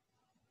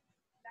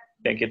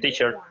 Thank you,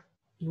 teacher.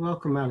 You're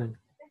welcome, Alan.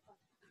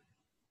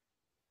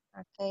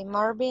 Okay,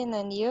 Marvin,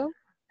 and you?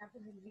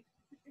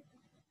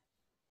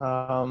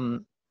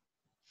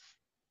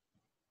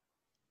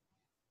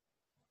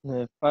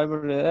 The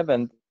favorite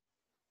event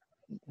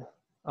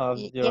of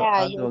your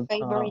Yeah, your adult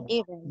favorite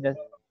event. yes,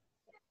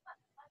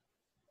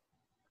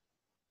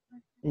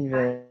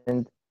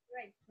 event.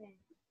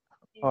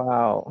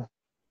 Wow.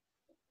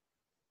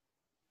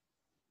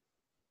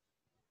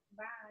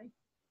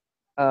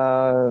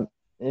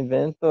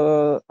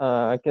 Evento,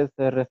 ¿a qué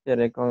se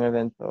refiere con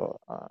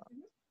evento?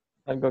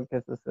 Algo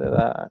que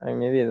suceda en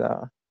mi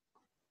vida.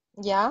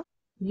 Yeah?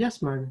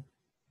 Yes, Marvin.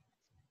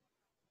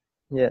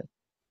 Yes.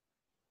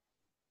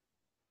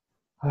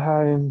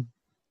 Bueno,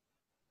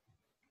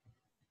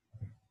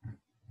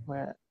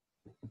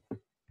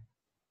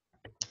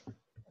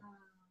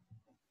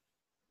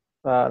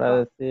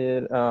 para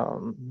decir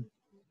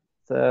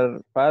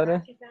ser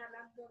padre.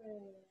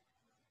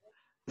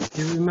 Do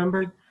you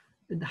remember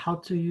how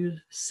to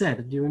use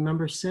ser? Do you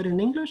remember ser in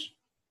English?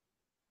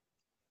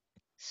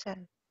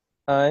 Ser.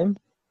 I'm.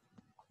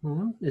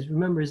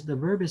 Remember, the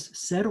verb is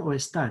ser o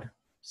estar.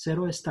 Ser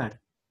o estar.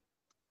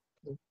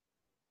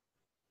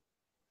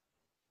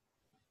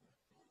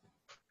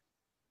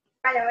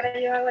 Ahora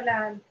yo hago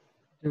la...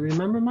 Do you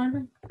remember,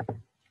 Marvin?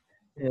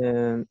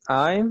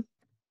 I'm.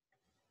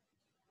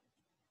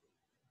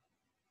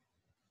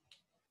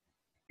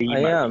 I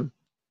am.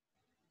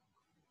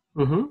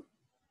 Mm-hmm.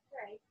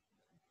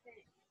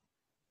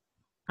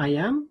 I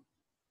am?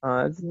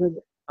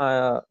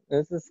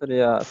 Ese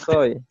sería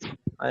soy.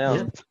 I am.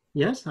 Yeah.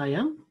 Yes, I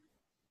am.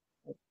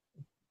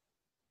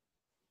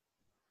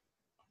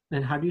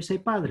 And how do you say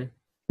padre?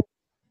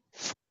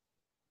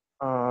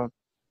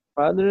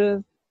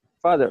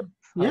 Father.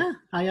 Yeah,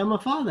 I am a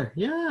father.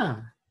 Yeah.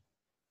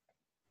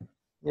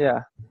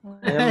 Yeah.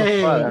 I am Hey,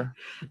 a father.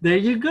 there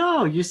you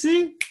go. You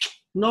see?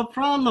 No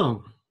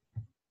problem.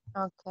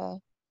 Okay.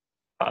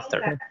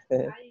 Faster.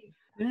 Okay.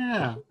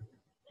 Yeah.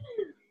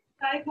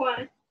 Hi,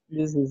 Juan.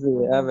 This is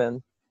the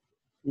event.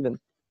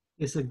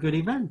 It's a good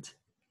event.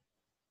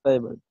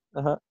 Favorite.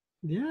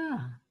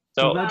 Yeah.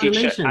 So, teacher,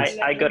 congratulations.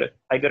 I got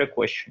a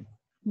question.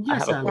 Yes, I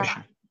have a Alan.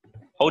 question.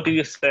 How do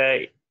you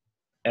say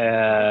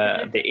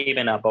the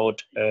event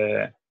about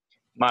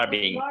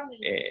Marvin,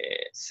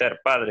 ser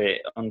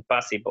padre on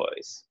passive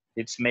voice?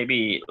 It's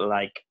maybe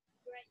like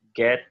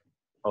get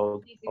or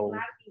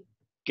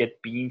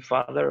get being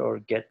father or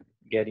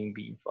getting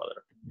being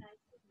father.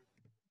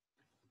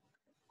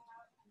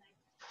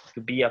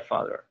 To be a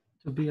father.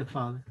 To be a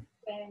father.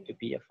 To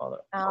be a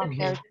father.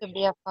 Okay, to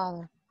be a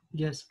father.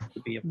 Yes. To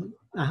be a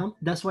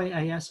That's why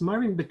I asked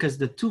Marvin, because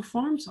the two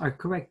forms are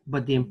correct,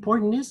 but the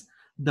important is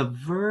the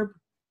verb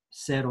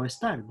ser o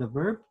estar, the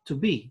verb to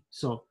be.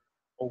 So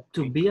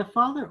to be a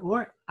father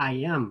or I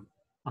am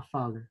a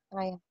father.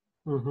 I am.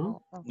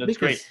 That's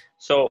great.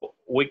 So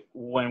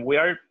when we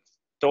are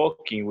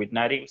talking with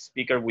native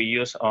speaker, we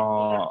use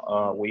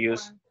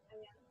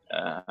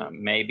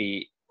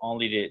maybe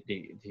only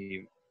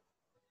the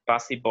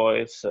passive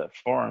voice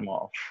form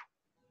of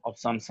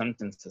some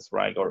sentences,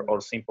 right? Or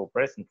simple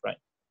present, right?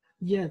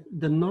 Yeah,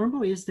 the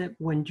normal is that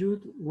when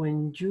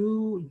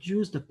you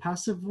use the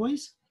passive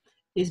voice,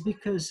 is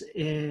because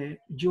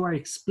you are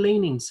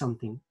explaining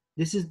something.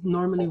 This is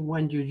normally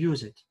when you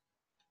use it.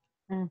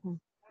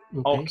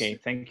 Okay,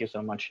 thank you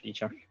so much,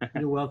 teacher.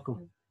 You're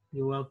welcome.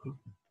 You're welcome.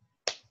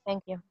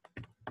 Thank you.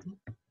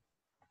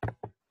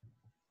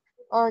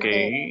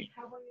 Okay,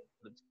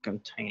 let's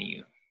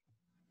continue.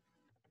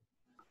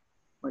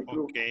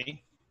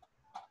 Okay.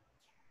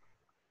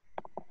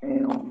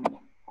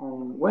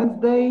 On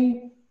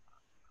Wednesday,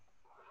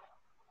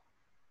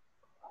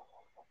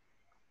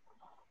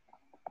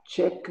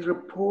 check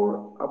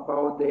report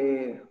about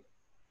the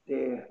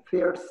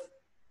first,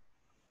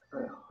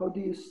 how do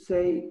you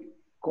say,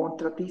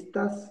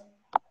 contratistas?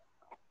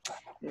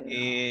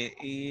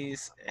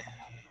 Is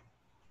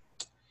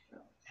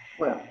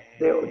well,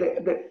 the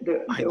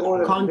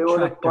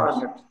other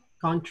partners.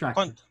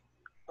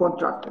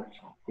 Contractors.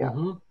 Yeah.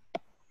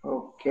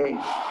 Okay.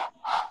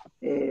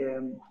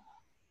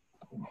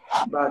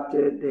 But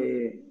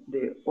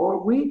the all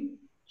week,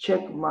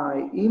 check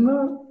my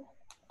email,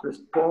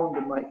 respond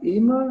to my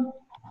email,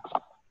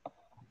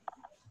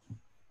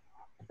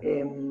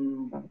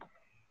 and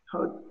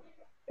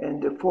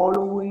the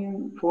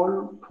following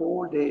for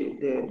the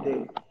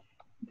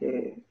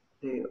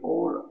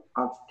all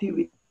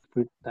activity.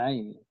 Free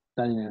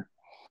timer.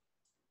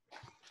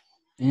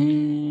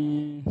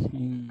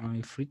 In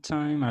my free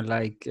time, I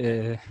like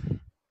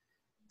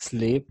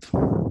sleep.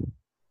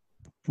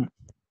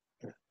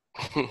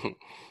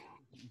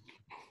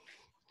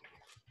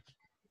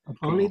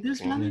 Only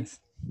this one?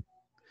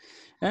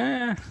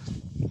 Yes.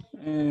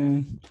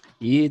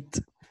 Eat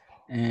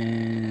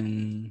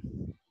and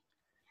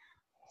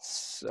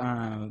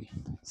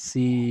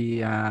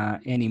see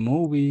any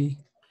movie.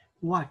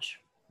 Watch.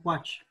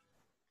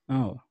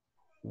 Oh,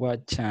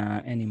 watch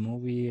any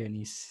movie,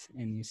 any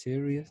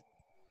series,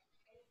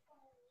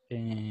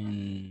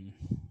 and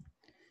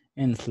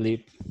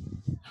sleep.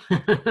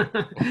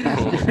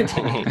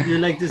 You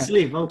like to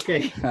sleep,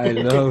 okay. I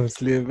love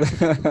sleep.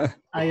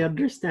 I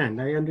understand.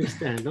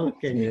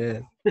 Okay. Yeah.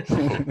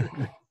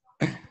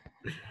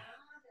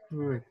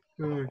 Good.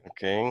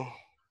 Okay.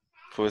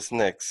 Who's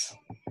next?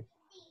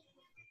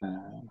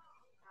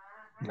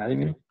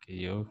 Vladimir. Okay,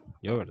 yo,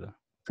 ¿verdad?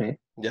 Sí.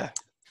 Yeah.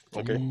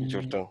 Okay, it's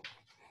your turn.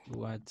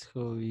 What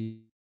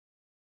hobby?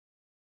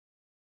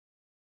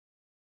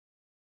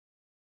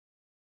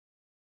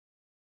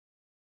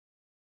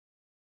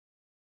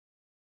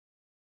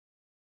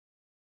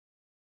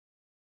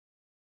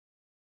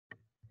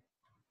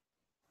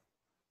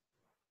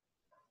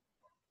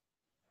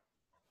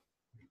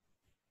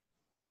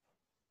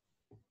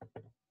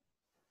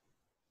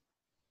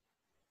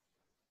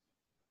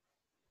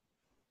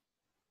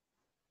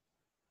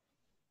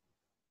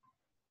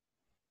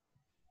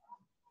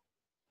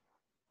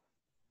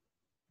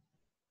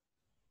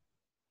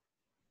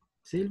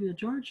 Sylvia,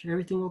 George,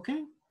 everything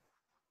okay?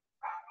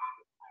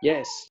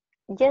 Yes.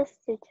 Yes,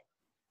 teacher.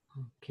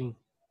 Okay.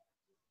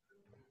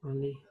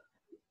 Only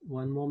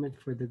one moment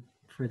for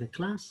the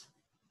class.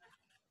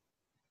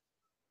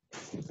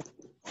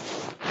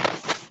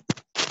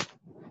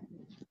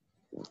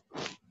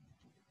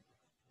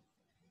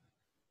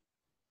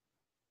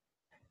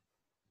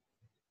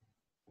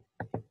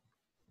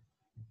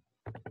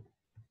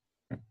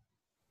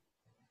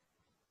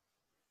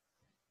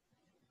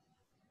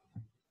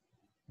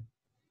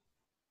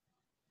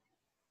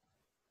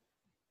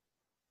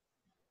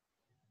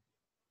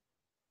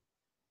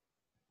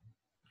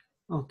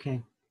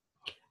 Okay.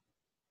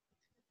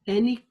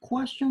 Any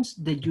questions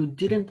that you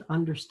didn't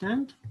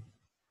understand?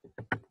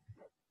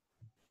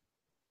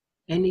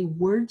 Any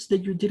words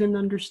that you didn't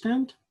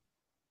understand?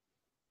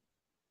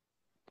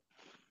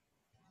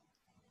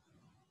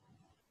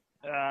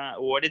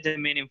 What is the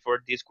meaning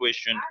for this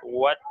question?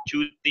 What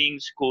two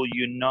things could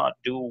you not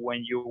do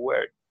when you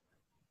work?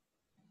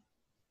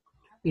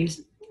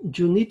 Is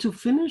you need to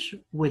finish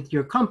with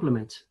your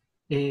complement.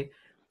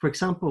 For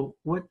example,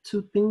 what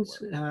two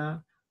things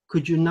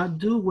could you not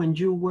do when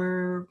you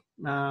were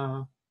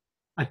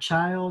a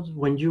child,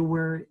 when you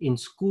were in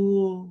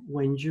school,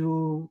 when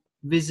you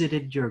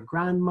visited your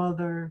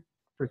grandmother,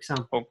 for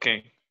example?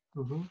 Okay.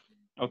 Mhm.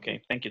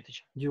 Okay, thank you,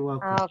 teacher. You're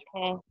welcome.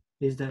 Okay.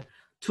 Is that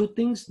two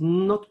things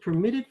not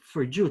permitted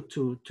for you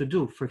to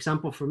do? For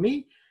example, for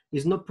me,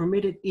 it's not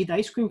permitted eat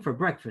ice cream for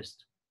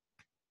breakfast.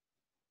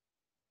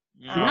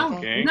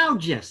 Okay. Now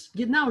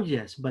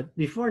yes, but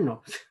before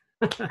no.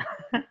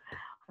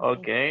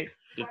 Okay.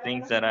 The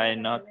things that I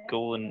not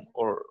could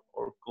or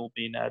could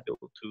be not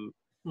able to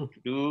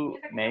do,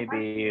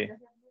 maybe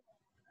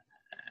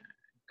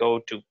go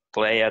to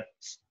play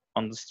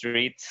on the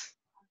streets.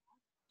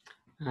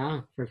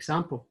 For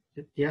example,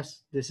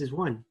 yes, this is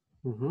one.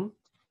 Mhm.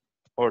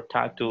 Or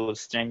talk to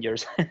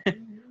strangers.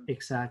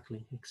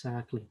 Exactly.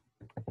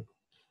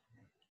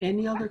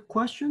 Any other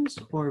questions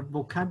or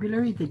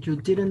vocabulary that you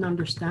didn't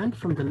understand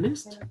from the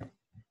list?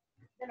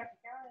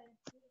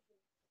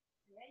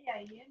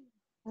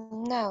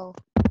 No.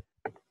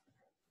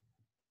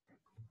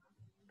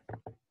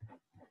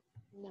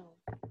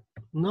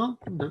 No?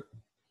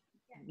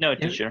 No,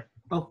 teacher.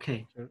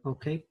 Okay,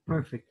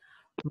 perfect.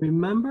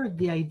 Remember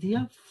the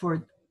idea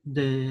for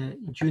the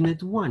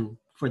unit 1,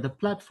 for the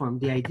platform,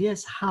 the idea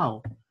is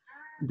how.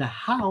 The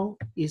how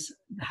is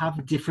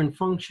have different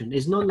function.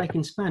 It's not like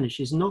in Spanish,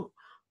 it's not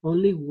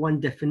only one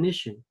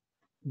definition.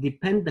 The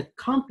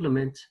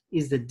complement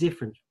is the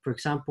difference. For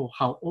example,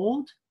 how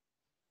old?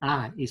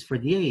 Is for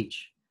the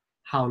age.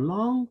 How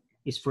long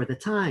is for the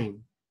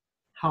time.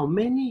 How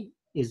many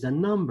is the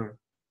number.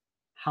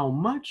 How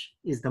much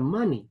is the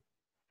money.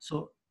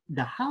 So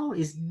the how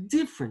is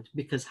different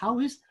because how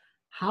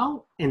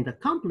and the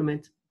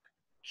complement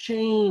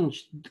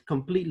change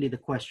completely the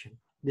question.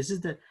 This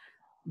is the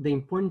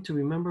important to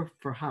remember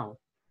for how.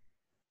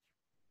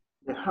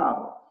 The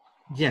how.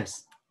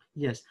 Yes.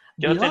 Just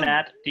an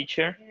add,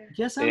 teacher.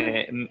 Yes,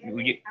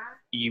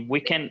 we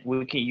can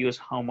use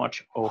how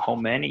much or how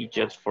many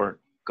just for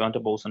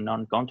countables and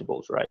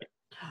non-countables, right?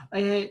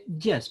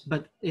 Yes,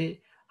 but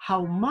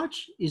how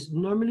much is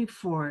normally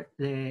for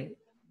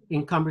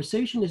in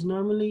conversation is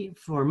normally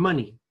for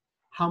money.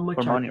 How much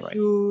for are money, the right?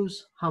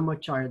 shoes? How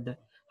much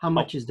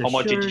is the how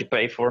much shirt? did you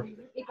pay for?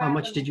 How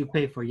much did you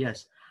pay for?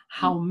 Yes.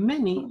 How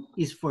many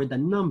is for the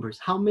numbers?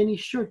 How many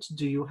shirts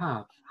do you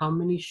have? How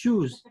many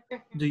shoes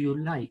do you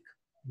like?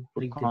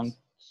 Like this.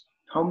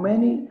 How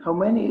many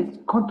is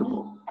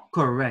countable?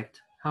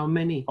 Correct. How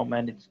many? How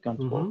many is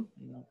countable?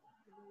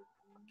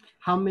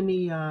 How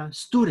many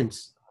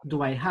students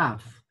do I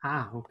have?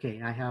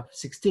 Okay, I have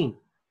 16,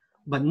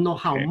 but not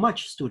how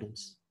much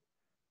students.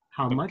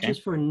 How much is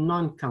for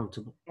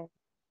non-countable.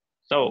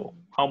 So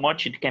how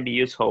much it can be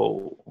used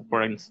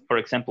for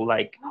example,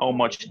 like how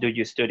much do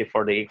you study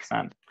for the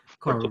exam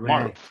for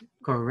tomorrow?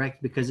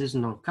 Correct, because it's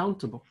not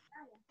countable.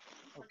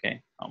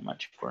 How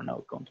much for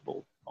not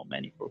countable? How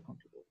many for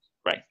countable?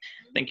 Right.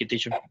 Thank you,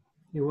 teacher.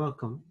 You're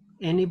welcome.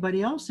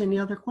 Anybody else? Any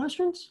other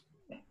questions?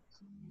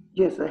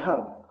 Yes, I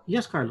have.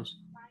 Yes, Carlos.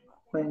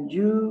 When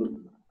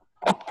you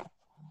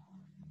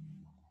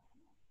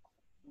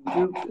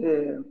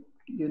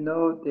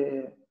know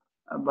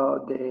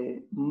about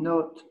the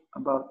note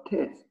about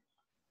test.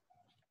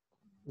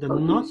 The How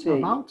do you note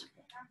say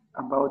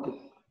about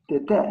the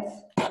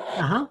test?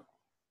 Uh-huh.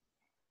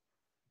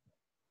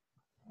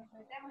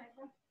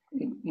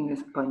 In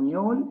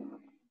español,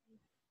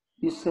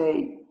 you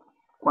say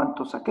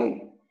cuánto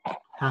saqué.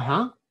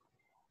 Uh-huh.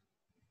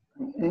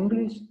 In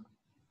English,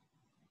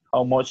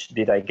 how much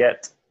did I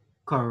get?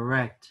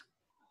 Correct.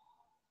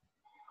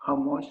 How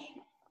much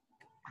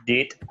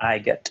did I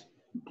get?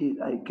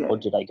 Did I get? Or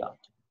did I got?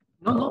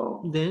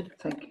 No, did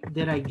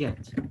I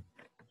get?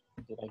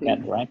 Did I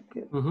get, right?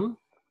 Mm-hmm.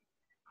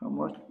 How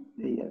much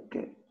did I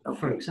get? Okay.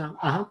 For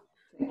example,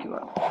 Thank you.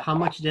 How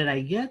much did I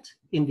get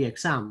in the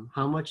exam?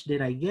 How much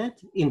did I get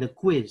in the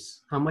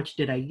quiz? How much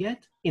did I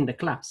get in the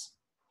class?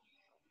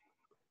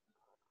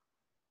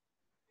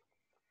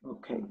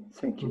 Okay,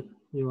 thank you.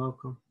 You're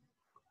welcome.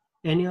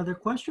 Any other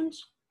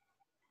questions?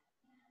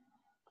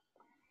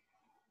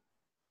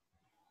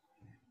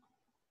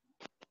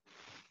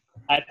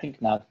 I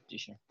think not,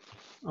 teacher.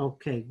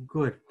 Okay,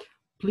 good.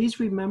 Please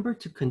remember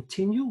to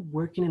continue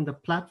working in the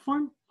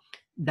platform.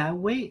 That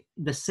way,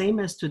 the same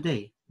as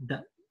today.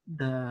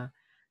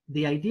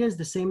 The idea is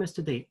the same as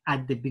today.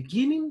 At the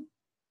beginning,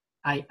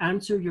 I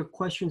answer your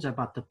questions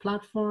about the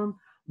platform.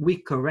 We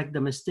correct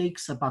the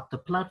mistakes about the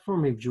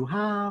platform if you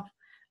have.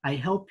 I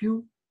help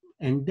you.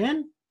 And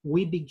then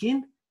we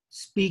begin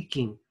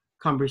speaking,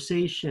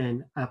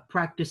 conversation,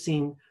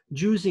 practicing,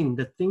 using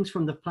the things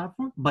from the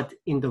platform, but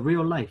in the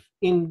real life,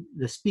 in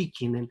the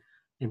speaking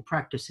and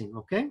practicing,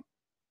 okay?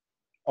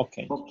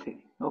 Okay. Okay.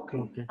 Okay.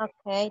 Okay.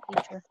 Okay,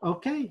 teacher.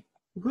 Okay,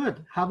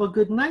 good. Have a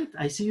good night.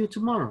 I see you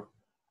tomorrow.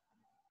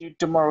 See you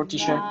tomorrow,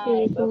 teacher.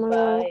 Bye.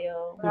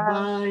 Bye-bye.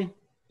 Goodbye.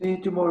 See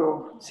you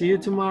tomorrow. See you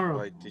tomorrow.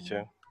 Bye,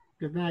 teacher.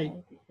 Good night.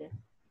 Bye, teacher.